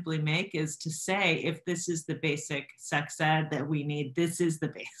to simply make is to say, if this is the basic sex ed that we need, this is the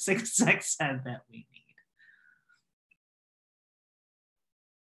basic sex ed that we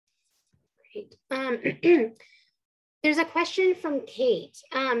need. Great. There's a question from Kate.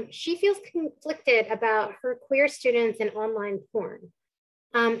 She feels conflicted about her queer students and online porn.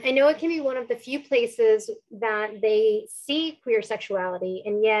 I know it can be one of the few places that they see queer sexuality,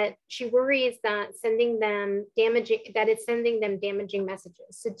 and yet she worries that it's sending them damaging messages.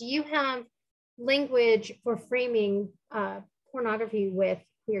 So do you have language for framing pornography with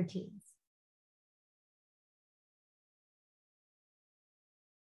queer teens?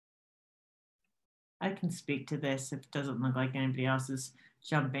 I can speak to this if it doesn't look like anybody else is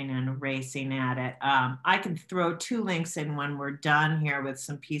jumping and racing at it. I can throw 2 links in when we're done here with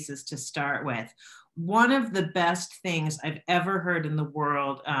some pieces to start with. One of the best things I've ever heard in the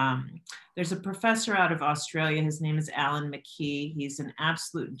world, there's a professor out of Australia, his name is Alan McKee. He's an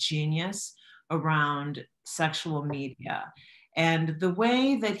absolute genius around sexual media. And the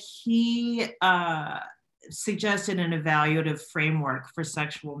way that he suggested an evaluative framework for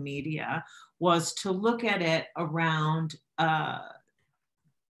sexual media was to look at it around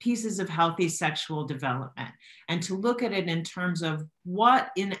pieces of healthy sexual development, and to look at it in terms of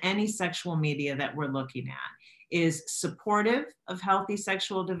what in any sexual media that we're looking at is supportive of healthy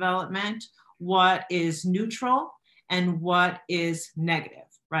sexual development, what is neutral, and what is negative,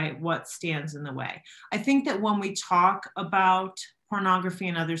 right? What stands in the way. I think that when we talk about pornography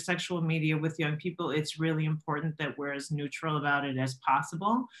and other sexual media with young people, it's really important that we're as neutral about it as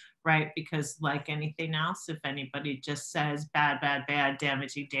possible, right? Because like anything else, if anybody just says bad, bad, bad,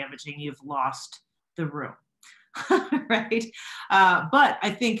 damaging, damaging, you've lost the room, right? But I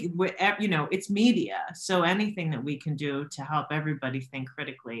think, you know, it's media. So anything that we can do to help everybody think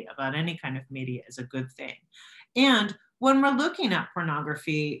critically about any kind of media is a good thing. And when we're looking at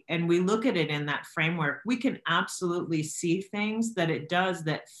pornography and we look at it in that framework, we can absolutely see things that it does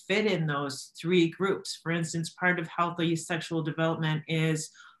that fit in those 3 groups. For instance, part of healthy sexual development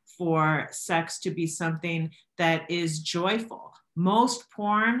is for sex to be something that is joyful. Most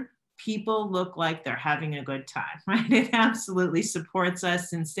porn, people look like they're having a good time, right? It absolutely supports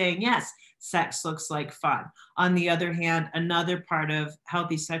us in saying, yes, sex looks like fun. On the other hand, another part of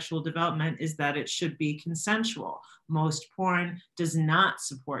healthy sexual development is that it should be consensual. Most porn does not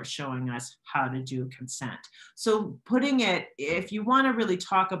support showing us how to do consent. So putting it, if you want to really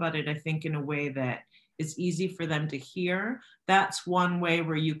talk about it, I think in a way that is easy for them to hear, that's one way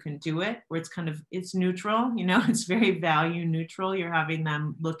where you can do it, where it's kind of, it's neutral, you know, it's very value neutral. You're having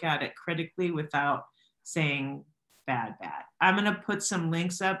them look at it critically without saying bad, bad. I'm going to put some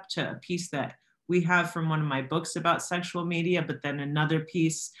links up to a piece that we have from one of my books about sexual media, but then another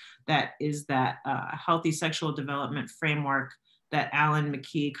piece that is that healthy sexual development framework that Alan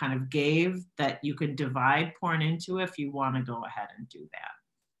McKee kind of gave, that you can divide porn into if you want to go ahead and do that.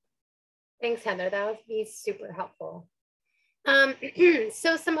 Thanks, Heather. That would be super helpful.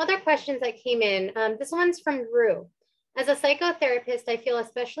 So some other questions that came in. This one's from Drew. As a psychotherapist, I feel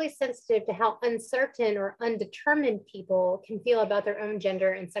especially sensitive to how uncertain or undetermined people can feel about their own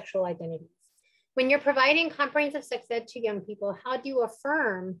gender and sexual identities. when you're providing comprehensive sex ed to young people, how do you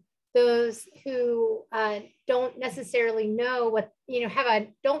affirm those who don't necessarily know what,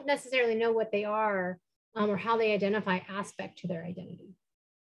 don't necessarily know what they are or how they identify aspect to their identity?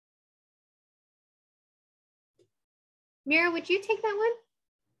 Mira, would you take that one?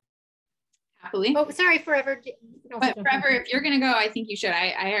 Happily. Oh, sorry, Forever. But Forever, if you're going to go, I think you should.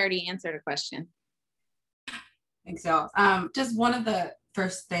 I already answered a question. I think so. Just one of the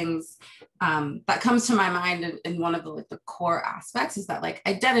first things that comes to my mind in one of the core aspects is that like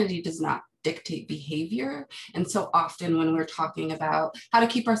identity does not dictate behavior. And so often when we're talking about how to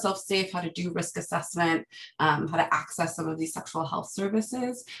keep ourselves safe, how to do risk assessment, how to access some of these sexual health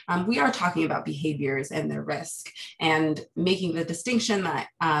services, we are talking about behaviors and their risk and making the distinction that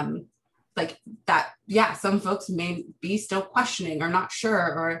some folks may be still questioning or not sure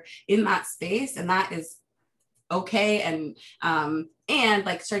or in that space, and that is okay. And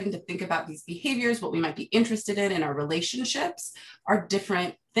like starting to think about these behaviors, what we might be interested in our relationships are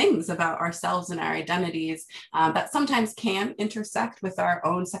different things about ourselves and our identities that sometimes can intersect with our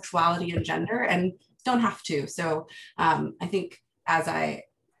own sexuality and gender and don't have to. So I think as I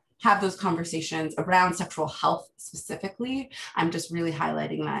have those conversations around sexual health specifically, I'm just really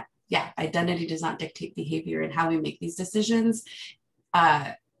highlighting that, identity does not dictate behavior, and how we make these decisions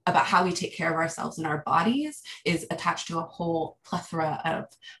about how we take care of ourselves and our bodies is attached to a whole plethora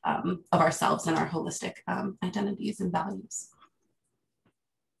of ourselves and our holistic identities and values.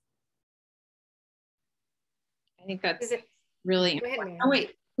 I think that's really important. Oh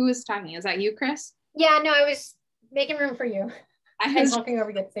wait, who is talking? Is that you, Chris? Yeah, no, I was making room for you. I was talking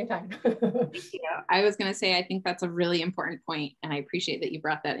over you at the same time. I was going to say, I think that's a really important point, and I appreciate that you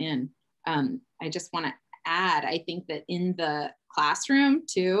brought that in. I just want to add, I think that in the classroom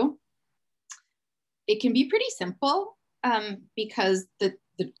too, it can be pretty simple because the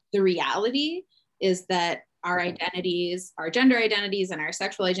reality is that our identities, our gender identities and our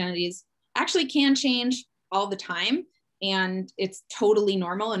sexual identities actually can change all the time, and it's totally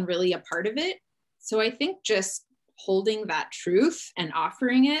normal and really a part of it. So I think just holding that truth and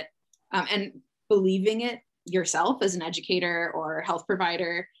offering it and believing it yourself as an educator or health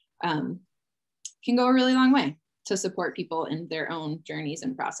provider can go a really long way to support people in their own journeys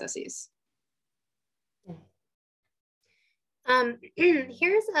and processes.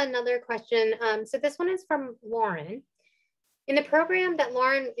 Here's another question. So this one is from Lauren. In the program that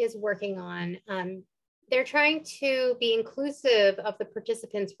Lauren is working on, they're trying to be inclusive of the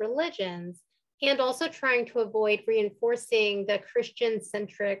participants' religions and also trying to avoid reinforcing the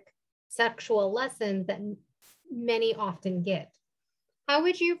Christian-centric sexual lessons that many often get. How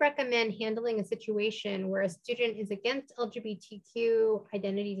would you recommend handling a situation where a student is against LGBTQ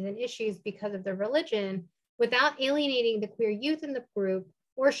identities and issues because of their religion without alienating the queer youth in the group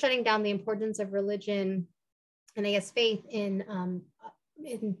or shutting down the importance of religion and I guess faith in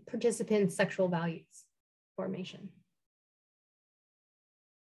participants' sexual values formation?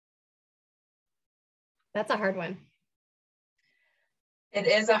 That's a hard one. It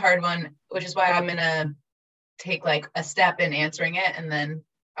is a hard one, which is why I'm gonna take like a step in answering it, and then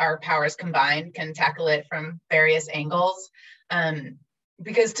our powers combined can tackle it from various angles.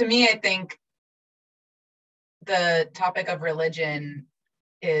 Because to me, I think the topic of religion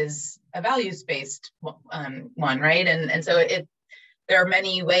is a values-based one, right? And so there are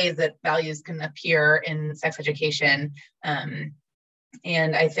many ways that values can appear in sex education.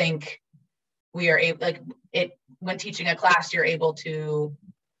 And I think we are able, when teaching a class, you're able to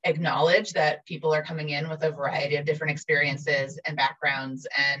acknowledge that people are coming in with a variety of different experiences and backgrounds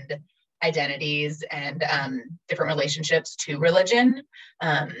and identities and different relationships to religion.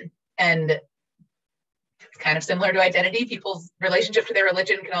 And it's kind of similar to identity. People's relationship to their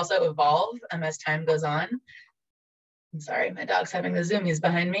religion can also evolve as time goes on. I'm sorry, my dog's having the zoomies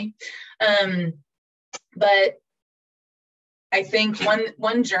behind me. But I think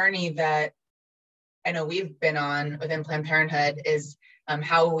one journey that I know we've been on within Planned Parenthood is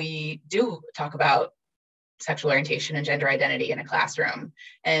how we do talk about sexual orientation and gender identity in a classroom.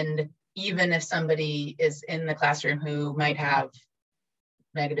 And even if somebody is in the classroom who might have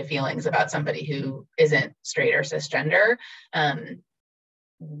negative feelings about somebody who isn't straight or cisgender,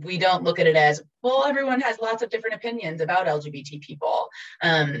 we don't look at it as, well, everyone has lots of different opinions about LGBT people.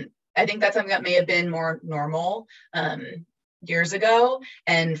 I think that's something that may have been more normal years ago.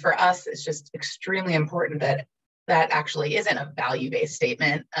 And for us, it's just extremely important that that actually isn't a value-based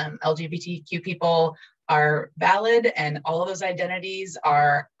statement. LGBTQ people are valid, and all of those identities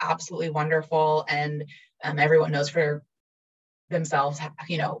are absolutely wonderful, and everyone knows for themselves,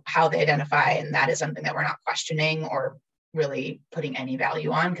 how they identify, and that is something that we're not questioning or really putting any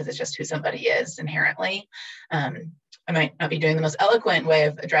value on, because it's just who somebody is inherently. I might not be doing the most eloquent way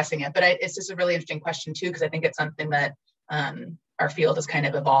of addressing it, but it's just a really interesting question too, because I think it's something that our field has kind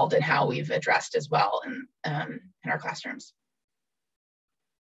of evolved in how we've addressed as well in our classrooms.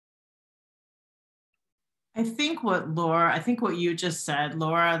 I think what you just said,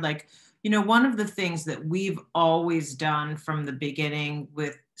 Laura, like, you know, one of the things that we've always done from the beginning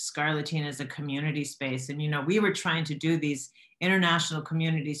with Scarlettine as a community space, and, you know, we were trying to do these international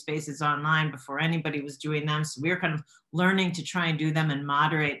community spaces online before anybody was doing them. So we were kind of learning to try and do them and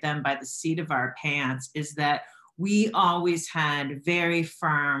moderate them by the seat of our pants, is that we always had very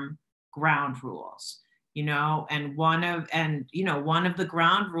firm ground rules. You know, and one of the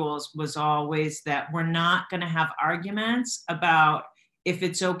ground rules was always that we're not going to have arguments about if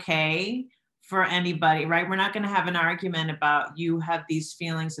it's okay for anybody, right? We're not going to have an argument about you have these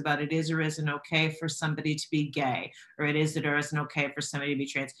feelings about it is or isn't okay for somebody to be gay, or it is or isn't okay for somebody to be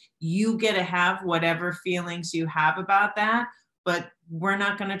trans. You get to have whatever feelings you have about that, but we're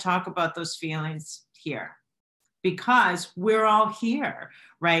not going to talk about those feelings here, because we're all here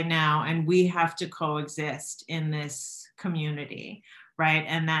right now and we have to coexist in this community, right?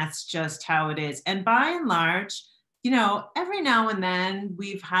 And that's just how it is. And by and large, you know, every now and then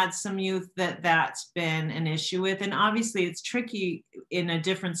we've had some youth that's been an issue with. And obviously it's tricky in a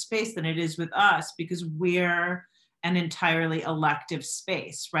different space than it is with us, because we're an entirely elective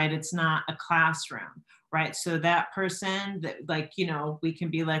space, right? It's not a classroom, right? So that person that, like, you know, we can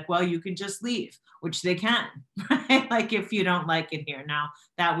be like, well, you can just leave, which they can, right? Like, if you don't like it here. Now,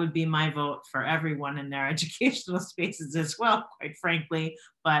 that would be my vote for everyone in their educational spaces as well, quite frankly.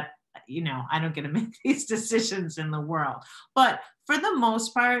 But, you know, I don't get to make these decisions in the world. But for the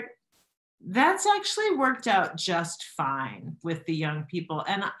most part, that's actually worked out just fine with the young people.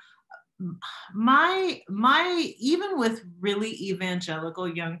 And my even with really evangelical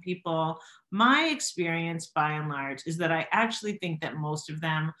young people, my experience by and large is that I actually think that most of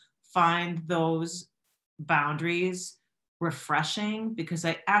them find those boundaries refreshing, because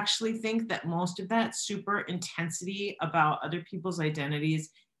I actually think that most of that super intensity about other people's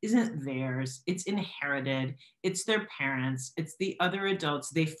identities isn't theirs. It's inherited. It's their parents. It's the other adults.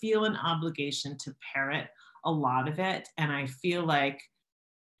 They feel an obligation to parrot a lot of it. And I feel like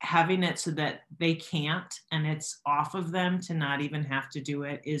having it so that they can't, and it's off of them to not even have to do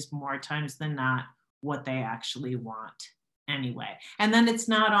it, is more times than not what they actually want anyway. And then it's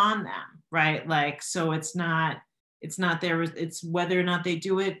not on them, right? Like, so it's not there. It's whether or not they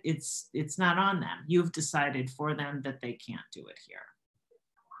do it, it's not on them. You've decided for them that they can't do it here.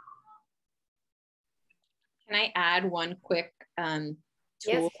 Can I add one quick tool?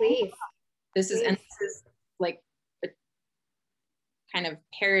 Yes, please. This is like kind of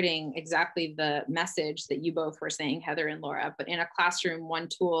parroting exactly the message that you both were saying, Heather and Laura, but in a classroom, one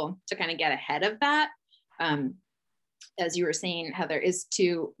tool to kind of get ahead of that, as you were saying, Heather, is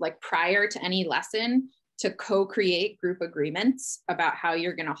to, like, prior to any lesson, to co-create group agreements about how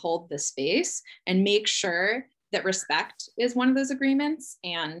you're going to hold the space, and make sure that respect is one of those agreements,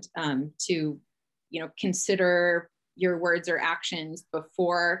 and to, you know, consider your words or actions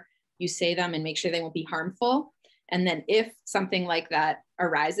before you say them and make sure they won't be harmful. And then if something like that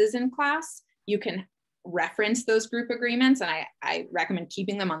arises in class, you can reference those group agreements. And I recommend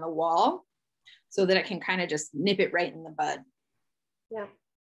keeping them on the wall so that it can kind of just nip it right in the bud. Yeah.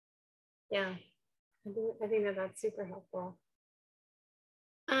 Yeah. I think that's super helpful.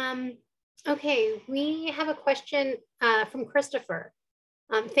 Okay, we have a question from Christopher.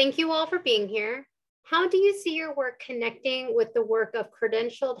 Thank you all for being here. How do you see your work connecting with the work of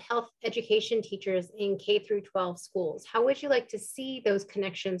credentialed health education teachers in K through 12 schools? How would you like to see those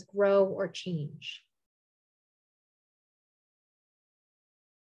connections grow or change?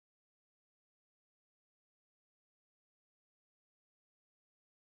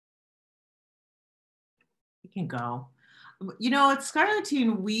 You can go. You know, at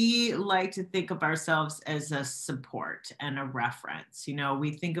Scarlettine, we like to think of ourselves as a support and a reference. You know,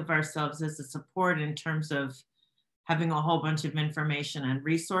 we think of ourselves as a support in terms of having a whole bunch of information and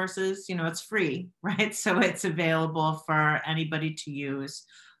resources. You know, it's free, right? So it's available for anybody to use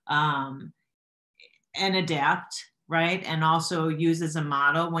and adapt, right? And also use as a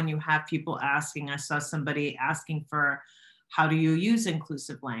model when you have people asking. I saw somebody asking for, how do you use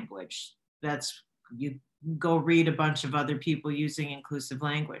inclusive language? That's, you go read a bunch of other people using inclusive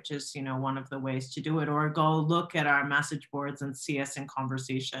language is, you know, one of the ways to do it, or go look at our message boards and see us in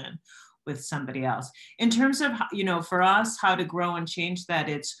conversation with somebody else. In terms of, you know, for us, how to grow and change that,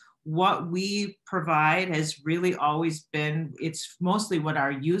 it's what we provide has really always been, it's mostly what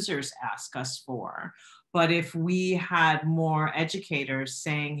our users ask us for. But if we had more educators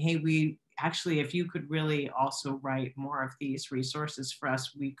saying, hey, we actually, if you could really also write more of these resources for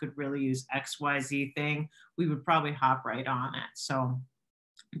us, we could really use XYZ thing, we would probably hop right on it. So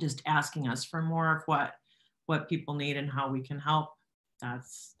just asking us for more of what people need and how we can help.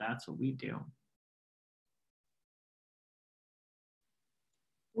 That's what we do.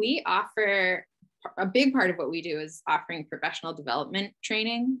 We offer, a big part of what we do is offering professional development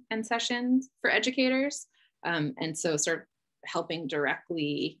training and sessions for educators. And so sort of helping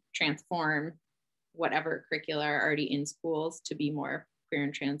directly transform whatever curricula are already in schools to be more queer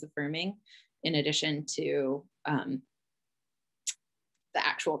and trans affirming, in addition to the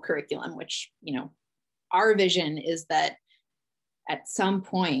actual curriculum, which, you know, our vision is that at some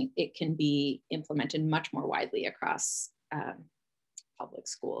point it can be implemented much more widely across public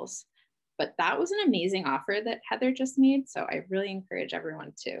schools. But that was an amazing offer that Heather just made. So I really encourage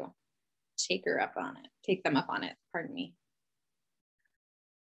everyone to take them up on it, pardon me.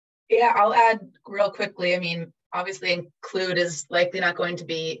 Yeah, I'll add real quickly. I mean, obviously include is likely not going to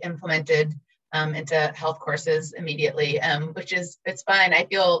be implemented into health courses immediately, which is, it's fine. I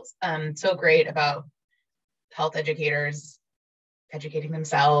feel so great about health educators educating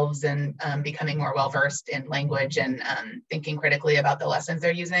themselves and becoming more well-versed in language and thinking critically about the lessons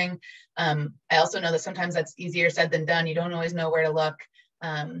they're using. I also know that sometimes that's easier said than done. You don't always know where to look,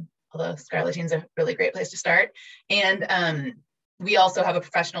 although Scarlet Teen's a really great place to start. And we also have a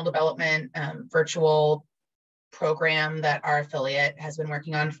professional development virtual program that our affiliate has been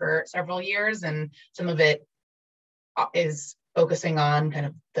working on for several years. And some of it is focusing on kind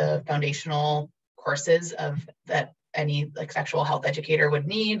of the foundational courses of that any like sexual health educator would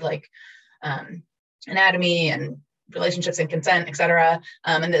need, like anatomy and relationships and consent, et cetera.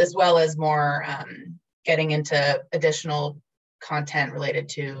 And as well as more getting into additional content related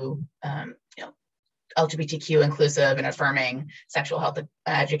to you know, LGBTQ inclusive and affirming sexual health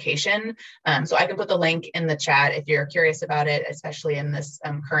education. So I can put the link in the chat if you're curious about it, especially in this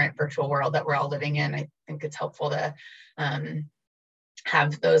current virtual world that we're all living in. I think it's helpful to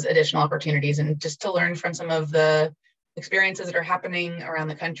have those additional opportunities and just to learn from some of the experiences that are happening around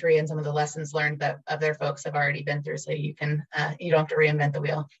the country and some of the lessons learned that other folks have already been through, so you can you don't have to reinvent the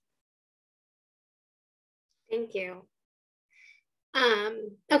wheel. Thank you.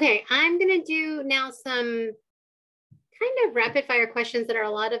 Okay, I'm gonna do now some kind of rapid fire questions that are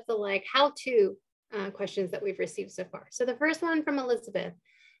a lot of the like how-to questions that we've received so far. So the first one from Elizabeth.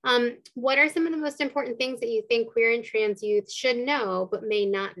 What are some of the most important things that you think queer and trans youth should know but may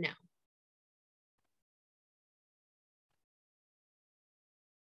not know?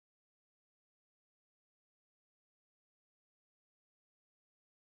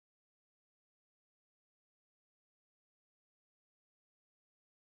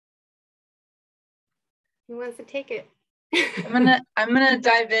 Who wants to take it? I'm gonna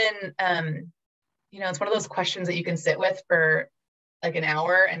dive in. You know, it's one of those questions that you can sit with for like an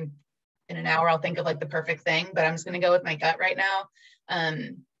hour, and in an hour I'll think of like the perfect thing, but I'm just gonna go with my gut right now.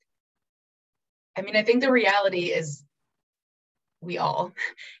 I mean, I think the reality is we all,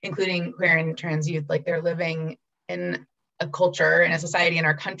 including queer and trans youth, like they're living in a culture and a society in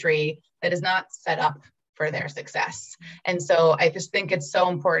our country that is not set up for their success. And so I just think it's so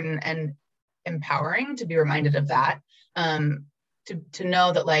important and empowering to be reminded of that, to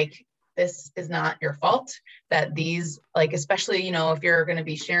know that like this is not your fault, that these like, especially, you know, if you're going to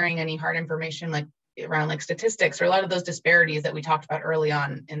be sharing any hard information like around like statistics or a lot of those disparities that we talked about early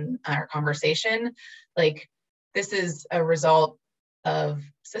on in our conversation, like this is a result of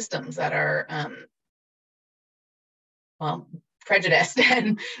systems that are well, prejudiced,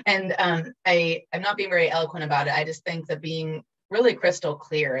 and I'm not being very eloquent about it. I just think that being really crystal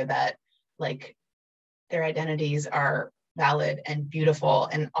clear that like their identities are valid and beautiful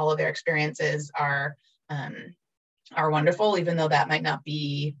and all of their experiences are wonderful, even though that might not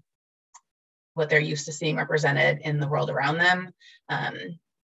be what they're used to seeing represented in the world around them.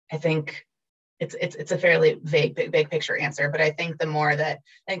 I think it's a fairly vague, big picture answer, but I think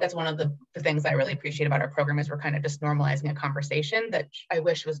that's one of the things I really appreciate about our program is we're kind of just normalizing a conversation that I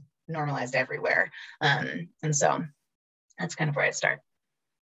wish was normalized everywhere. And so that's kind of where I'd start.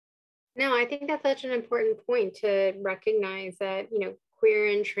 No, I think that's such an important point to recognize that, you know, queer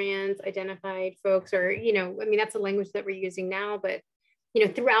and trans identified folks, or, you know, I mean, that's a language that we're using now, but, you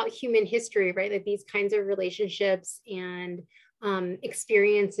know, throughout human history, right, that these kinds of relationships and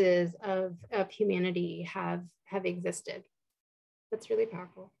experiences of humanity have existed. That's really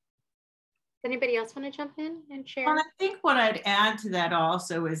powerful. Does anybody else want to jump in and share? Well, I think what I'd add to that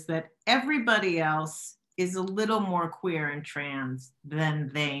also is that everybody else is a little more queer and trans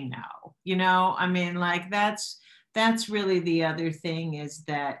than they know, you know? I mean, like that's really the other thing, is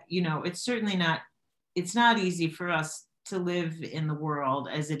that, you know, it's certainly not, it's not easy for us to live in the world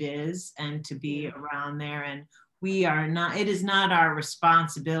as it is and to be around there. And we are not, it is not our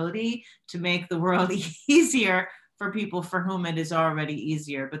responsibility to make the world easier for people for whom it is already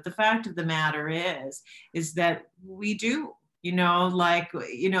easier. But the fact of the matter is that we do, you know, like,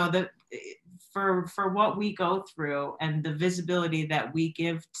 you know, for what we go through and the visibility that we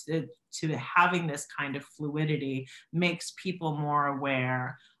give to having this kind of fluidity makes people more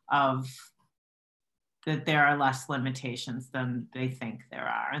aware of that there are less limitations than they think there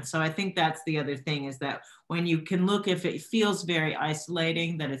are. And so I think that's the other thing, is that when you can look, if it feels very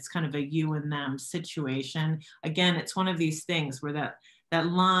isolating, that it's kind of a you and them situation, again, it's one of these things where that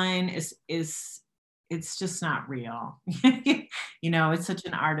line is it's just not real. You know, it's such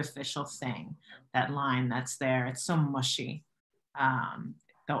an artificial thing, that line that's there. It's so mushy.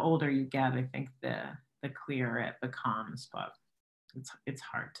 The older you get, I think the clearer it becomes, but it's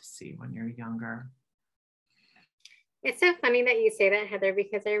hard to see when you're younger. It's so funny that you say that, Heather,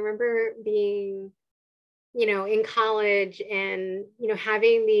 because I remember being, you know, in college and, you know,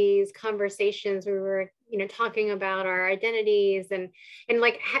 having these conversations where we were, you know, talking about our identities and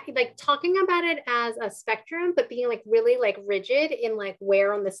like talking about it as a spectrum, but being like really like rigid in like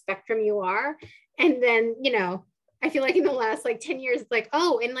where on the spectrum you are. And then, you know, I feel like in the last like 10 years, it's like,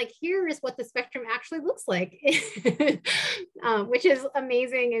 oh, and like, here is what the spectrum actually looks like, which is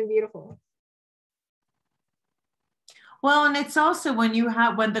amazing and beautiful. Well, and it's also when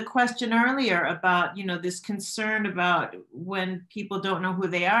the question earlier about, you know, this concern about when people don't know who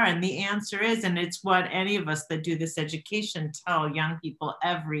they are, and the answer is, and it's what any of us that do this education tell young people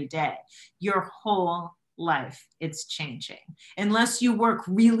every day, your whole life, it's changing. Unless you work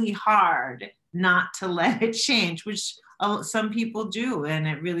really hard not to let it change, which some people do, and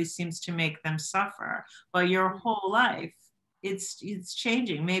it really seems to make them suffer. But your whole life, it's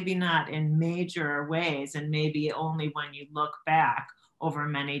changing, maybe not in major ways, and maybe only when you look back over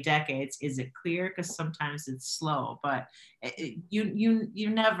many decades is it clear, because sometimes it's slow. But you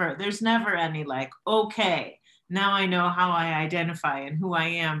never, there's never any like, okay, now I know how I identify and who I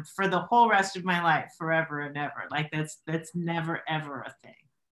am for the whole rest of my life, forever and ever. Like that's never ever a thing.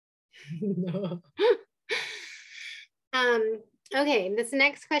 No. Okay, this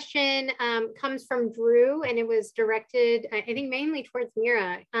next question comes from Drew, and it was directed, I think, mainly towards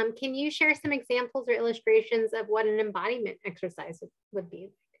Mira. Can you share some examples or illustrations of what an embodiment exercise would be?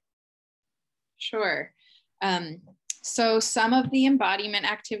 Sure. So some of the embodiment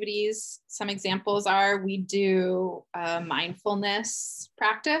activities, some examples are, we do a mindfulness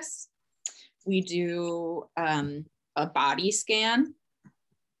practice. We do a body scan,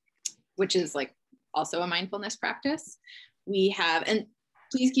 which is like also a mindfulness practice. We have, and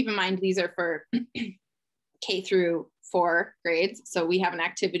please keep in mind, these are for K through 4 grades. So we have an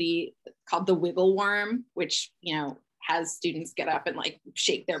activity called the wiggle worm, which, you know, has students get up and like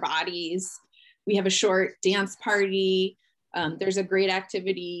shake their bodies. We have a short dance party. There's a great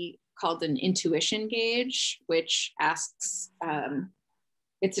activity called an intuition gauge, which asks,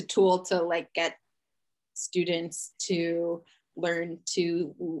 it's a tool to like get students to learn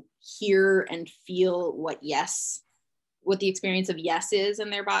to hear and feel what the experience of yes is in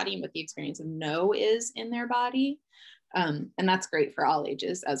their body and what the experience of no is in their body. And that's great for all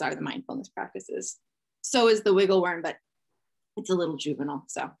ages, as are the mindfulness practices. So is the wiggle worm, but it's a little juvenile.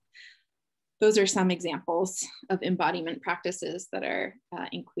 So those are some examples of embodiment practices that are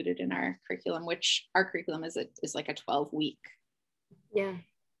included in our curriculum, which our curriculum is like a 12-week. Yeah.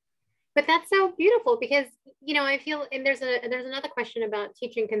 But that's so beautiful, because, you know, I feel, and there's another question about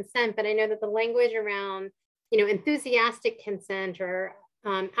teaching consent, but I know that the language around, you know, enthusiastic consent or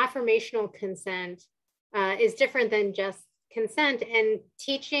affirmational consent is different than just consent, and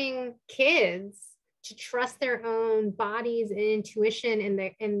teaching kids to trust their own bodies and intuition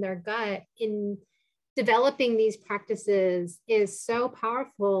in their gut in developing these practices is so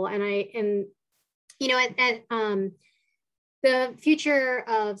powerful. And you know, at the future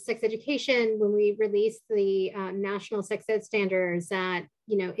of sex education, when we release the national sex ed standards, that,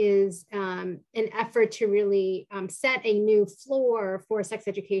 you know, is an effort to really set a new floor for sex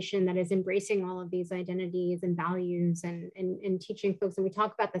education that is embracing all of these identities and values and teaching folks. And we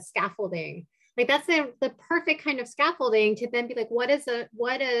talk about the scaffolding, like that's the perfect kind of scaffolding to then be like, what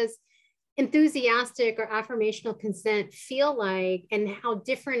does enthusiastic or affirmational consent feel like, and how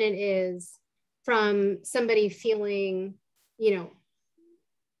different it is from somebody feeling, you know,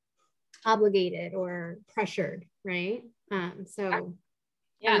 obligated or pressured, right? So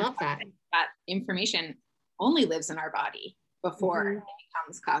yeah, I love that information. only lives in our body before Mm-hmm. it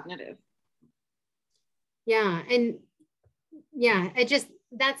becomes cognitive. Yeah. And yeah,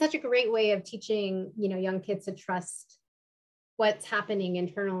 that's such a great way of teaching, you know, young kids to trust what's happening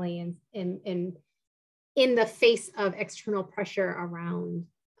internally and in the face of external pressure around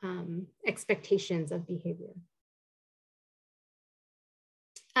expectations of behavior.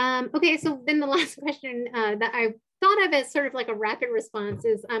 Okay, so then the last question that I thought of as sort of like a rapid response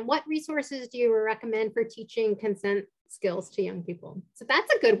is, what resources do you recommend for teaching consent skills to young people? So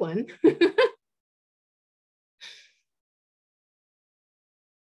that's a good one.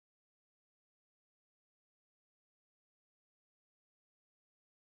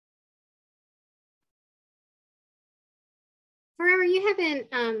 Forever, you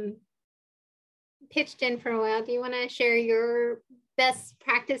haven't pitched in for a while. Do you want to share your best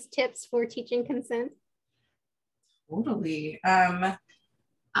practice tips for teaching consent? Totally.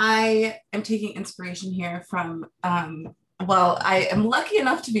 I am taking inspiration here from, well, I am lucky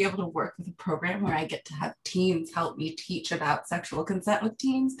enough to be able to work with a program where I get to have teens help me teach about sexual consent with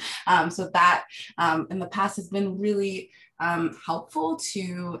teens. So that in the past has been really helpful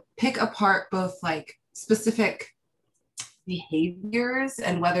to pick apart both like specific behaviors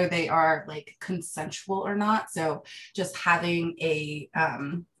and whether they are like consensual or not. So just having a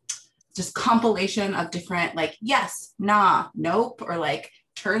just compilation of different like yes, nah, nope, or like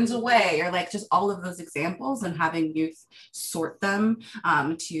turns away, or like just all of those examples, and having youth sort them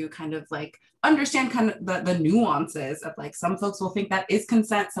to kind of like understand kind of the nuances of like, some folks will think that is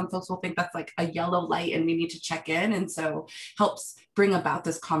consent, some folks will think that's like a yellow light and we need to check in. And so helps bring about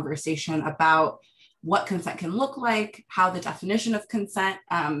this conversation about what consent can look like, how the definition of consent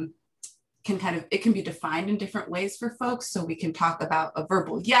can kind of, it can be defined in different ways for folks. So we can talk about a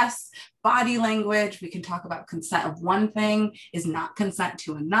verbal yes, body language, we can talk about consent of one thing is not consent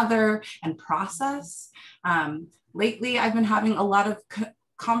to another, and process. Lately, I've been having a lot of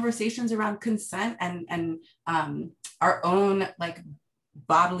conversations around consent and our own like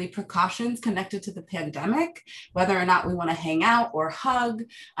bodily precautions connected to the pandemic, whether or not we want to hang out or hug,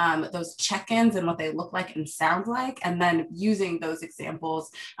 those check-ins and what they look like and sound like, and then using those examples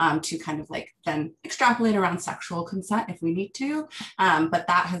to kind of like then extrapolate around sexual consent if we need to. But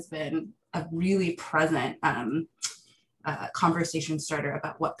that has been a really present conversation starter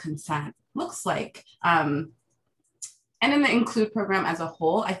about what consent looks like. And in the Include program as a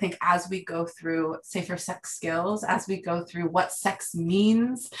whole, I think as we go through safer sex skills, as we go through what sex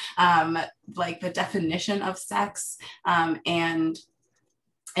means, like the definition of sex, and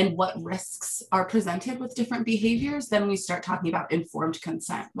what risks are presented with different behaviors, then we start talking about informed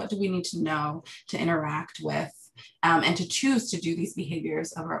consent. What do we need to know to interact with and to choose to do these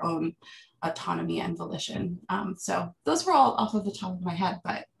behaviors of our own autonomy and volition? So those were all off of the top of my head,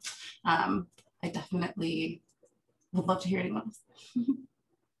 but I definitely would love to hear anyone else.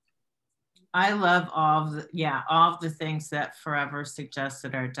 I love all of the things that Forever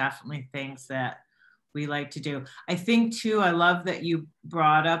suggested are definitely things that we like to do. I think too, I love that you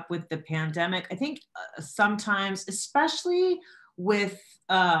brought up with the pandemic. I think sometimes, especially with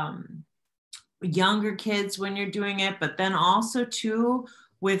younger kids when you're doing it, but then also too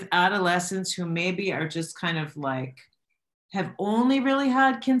with adolescents who maybe are just kind of like, have only really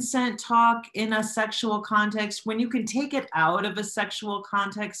had consent talk in a sexual context. When you can take it out of a sexual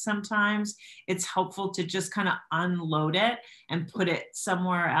context, sometimes it's helpful to just kind of unload it and put it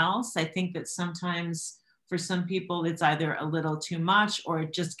somewhere else. I think that sometimes for some people, it's either a little too much or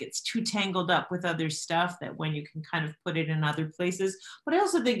it just gets too tangled up with other stuff, that when you can kind of put it in other places. But I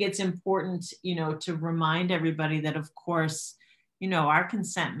also think it's important, you know, to remind everybody that of course, you know, our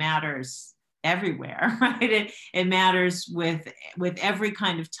consent matters everywhere, right? It matters with every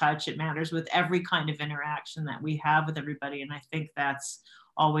kind of touch. It matters with every kind of interaction that we have with everybody. And I think that's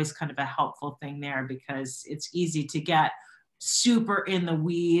always kind of a helpful thing there, because it's easy to get super in the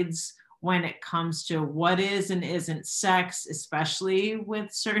weeds when it comes to what is and isn't sex, especially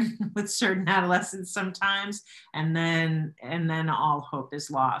with certain adolescents sometimes, and then all hope is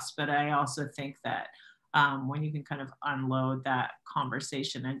lost. But I also think that when you can kind of unload that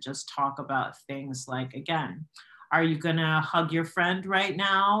conversation and just talk about things like, again, are you gonna hug your friend right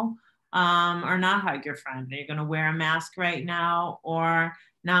now or not hug your friend? Are you gonna wear a mask right now or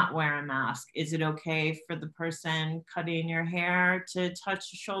not wear a mask? Is it okay for the person cutting your hair to touch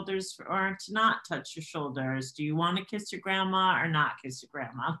your shoulders or to not touch your shoulders? Do you want to kiss your grandma or not kiss your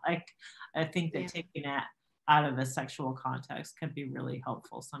grandma? Like, I think that taking it out of a sexual context can be really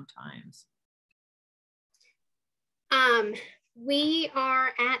helpful sometimes. We are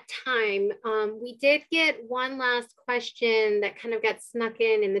at time. We did get one last question that kind of got snuck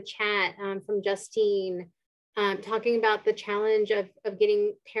in the chat from Justine. talking about the challenge of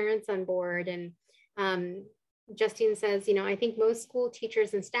getting parents on board. And Justine says, you know, I think most school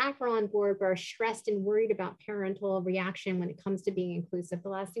teachers and staff are on board, but are stressed and worried about parental reaction when it comes to being inclusive. The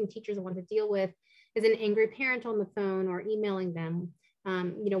last thing teachers want to deal with is an angry parent on the phone or emailing them.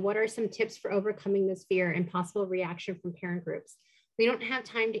 You know, what are some tips for overcoming this fear and possible reaction from parent groups? We don't have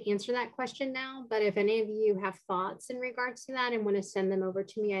time to answer that question now, but if any of you have thoughts in regards to that and want to send them over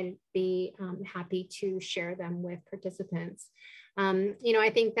to me, I'd be happy to share them with participants. You know, I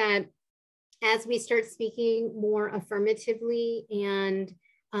think that as we start speaking more affirmatively and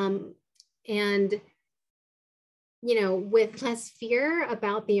you know, with less fear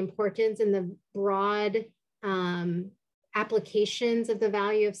about the importance and the broad applications of the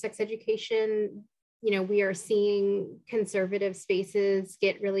value of sex education, you know, we are seeing conservative spaces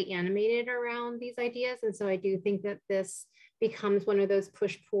get really animated around these ideas. And so I do think that this becomes one of those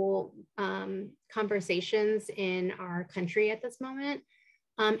push-pull conversations in our country at this moment.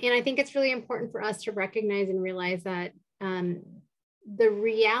 And I think it's really important for us to recognize and realize that the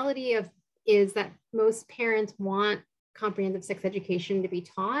reality is that most parents want comprehensive sex education to be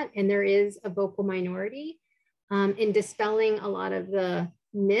taught, and there is a vocal minority in dispelling a lot of the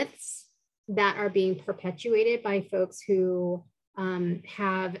myths that are being perpetuated by folks who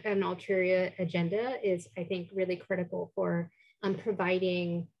have an ulterior agenda is, I think, really critical for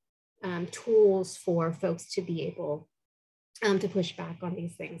providing tools for folks to be able to push back on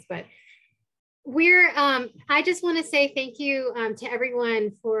these things. But I just want to say thank you to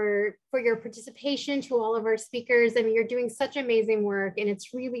everyone for your participation, to all of our speakers. I mean, you're doing such amazing work and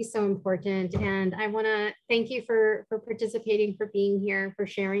it's really so important. And I want to thank you for participating, for being here, for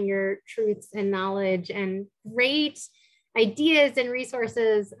sharing your truths and knowledge and great ideas and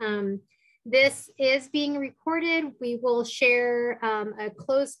resources. This is being recorded. We will share a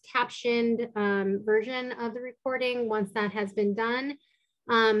closed captioned version of the recording once that has been done.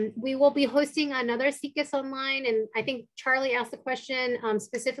 We will be hosting another SIECUS online, and I think Charlie asked the question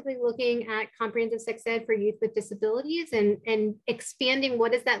specifically looking at comprehensive sex ed for youth with disabilities and expanding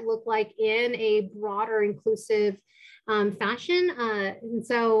what does that look like in a broader inclusive fashion. And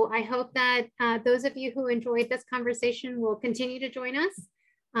so I hope that those of you who enjoyed this conversation will continue to join us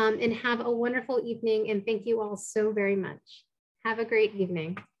and have a wonderful evening. And thank you all so very much. Have a great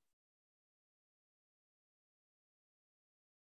evening.